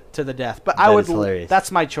to the death. But That is hilarious.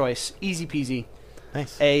 that's my choice. Easy peasy.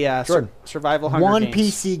 Nice. A Jordan. survival Hunger One Games.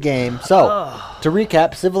 PC game. So, to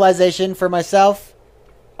recap, Civilization for myself,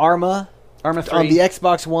 Arma Arma 3. on the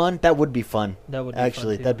Xbox One. That would be fun. That would be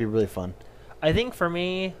Actually, fun, too. that'd be really fun. I think for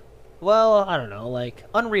me, well, I don't know.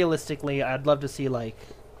 Like, unrealistically, I'd love to see, like,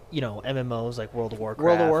 MMOs like World of Warcraft.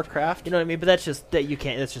 World of Warcraft. You know what I mean? But that's just that you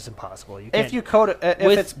can't. That's just impossible. You can't. If you code it, if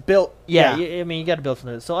With- it's built, Yeah, I mean, you got to build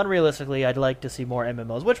something. So unrealistically, I'd like to see more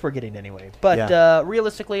MMOs, which we're getting anyway. But Yeah.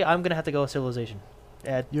 realistically, I'm gonna have to go with Civilization. You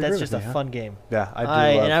That's agree just with a me, huh? fun game. Yeah,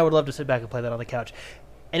 And I would love to sit back and play that on the couch.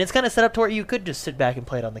 And it's kind of set up to where you could just sit back and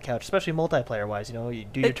play it on the couch, especially multiplayer wise. You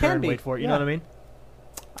do your It can turn, be, wait for it. You yeah. know what I mean?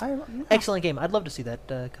 yeah. Excellent game. I'd love to see that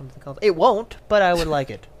come to the console. It won't, but I would like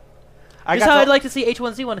it. I Just got how the- I'd like to see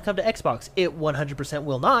H1Z1 come to Xbox. It 100%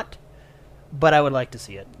 will not, but I would like to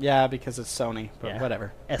see it. Yeah, because it's Sony, but Yeah.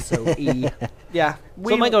 whatever. SOE. Yeah, So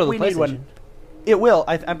it might go to the we need PlayStation. one. It will.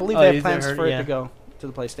 I believe Oh, they have you plans heard- for it yeah. to go to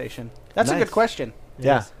the PlayStation. That's a Nice. good question.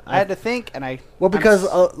 Yeah. Yes. I had to think, and Well, because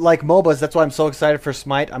I'm like MOBAs, that's why I'm so excited for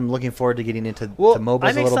Smite. I'm looking forward to getting into Well, to MOBAs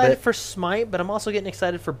I'm a little excited bit. for Smite, but I'm also getting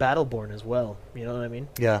excited for Battleborn as well. You know what I mean?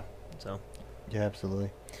 Yeah, So yeah,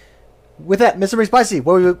 absolutely. With that, Mr. McSpicy,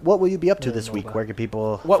 what will you be up to this week? MOBA. Where can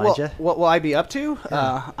people what find will you? what will I be up to?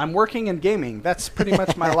 I'm working and gaming. That's pretty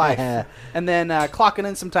much my life, and then clocking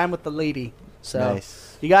in some time with the lady. So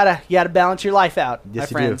Nice. you gotta balance your life out, Yes,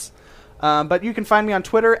 you my do. friends. But you can find me on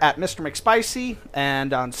Twitter at Mr. McSpicy,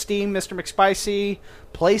 and on Steam, Mr. McSpicy,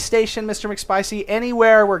 PlayStation, Mr. McSpicy.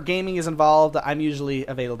 Anywhere where gaming is involved, I'm usually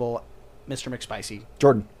available, Mr. McSpicy.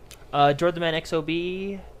 Jordan. Jordan the Man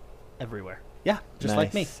XOB everywhere. Yeah, just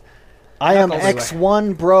like me. Nice. I am Everywhere.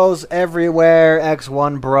 X1 Bros everywhere.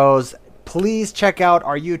 X1 Bros. Please check out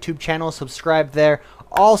our YouTube channel. Subscribe there.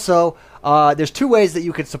 Also, there's two ways that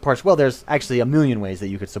you could support us. Well, there's actually a million ways that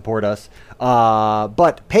you could support us.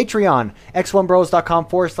 But Patreon,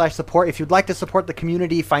 x1bros.com/support. If you'd like to support the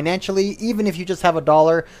community financially, even if you just have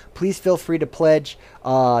 $1, please feel free to pledge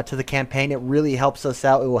to the campaign. It really helps us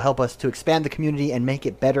out. It will help us to expand the community and make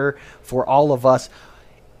it better for all of us.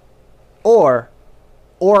 Or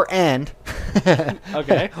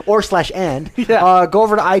Okay. or/and Yeah. go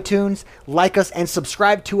over to iTunes, like us, and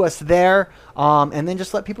subscribe to us there, and then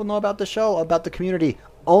just let people know about the show, about the community.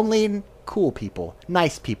 Only cool people,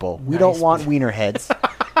 nice people. We don't want wiener heads.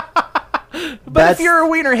 But if you're a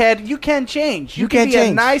wienerhead, you can change. You can can be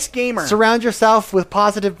change. a nice gamer. Surround yourself with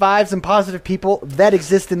positive vibes and positive people that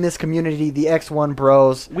exist in this community, the X1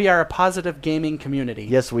 Bros. We are a positive gaming community.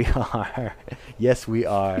 Yes, we are. Yes, we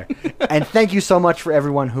are. And thank you so much for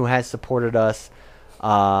everyone who has supported us.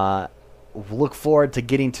 Look forward to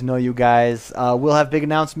getting to know you guys. We'll have big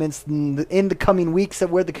announcements in the coming weeks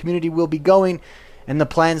of where the community will be going and the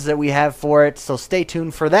plans that we have for it. So stay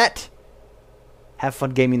tuned for that. Have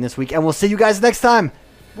fun gaming this week, and we'll see you guys next time.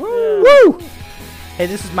 Woo! Woo! Hey,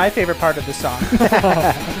 this is my favorite part of the song.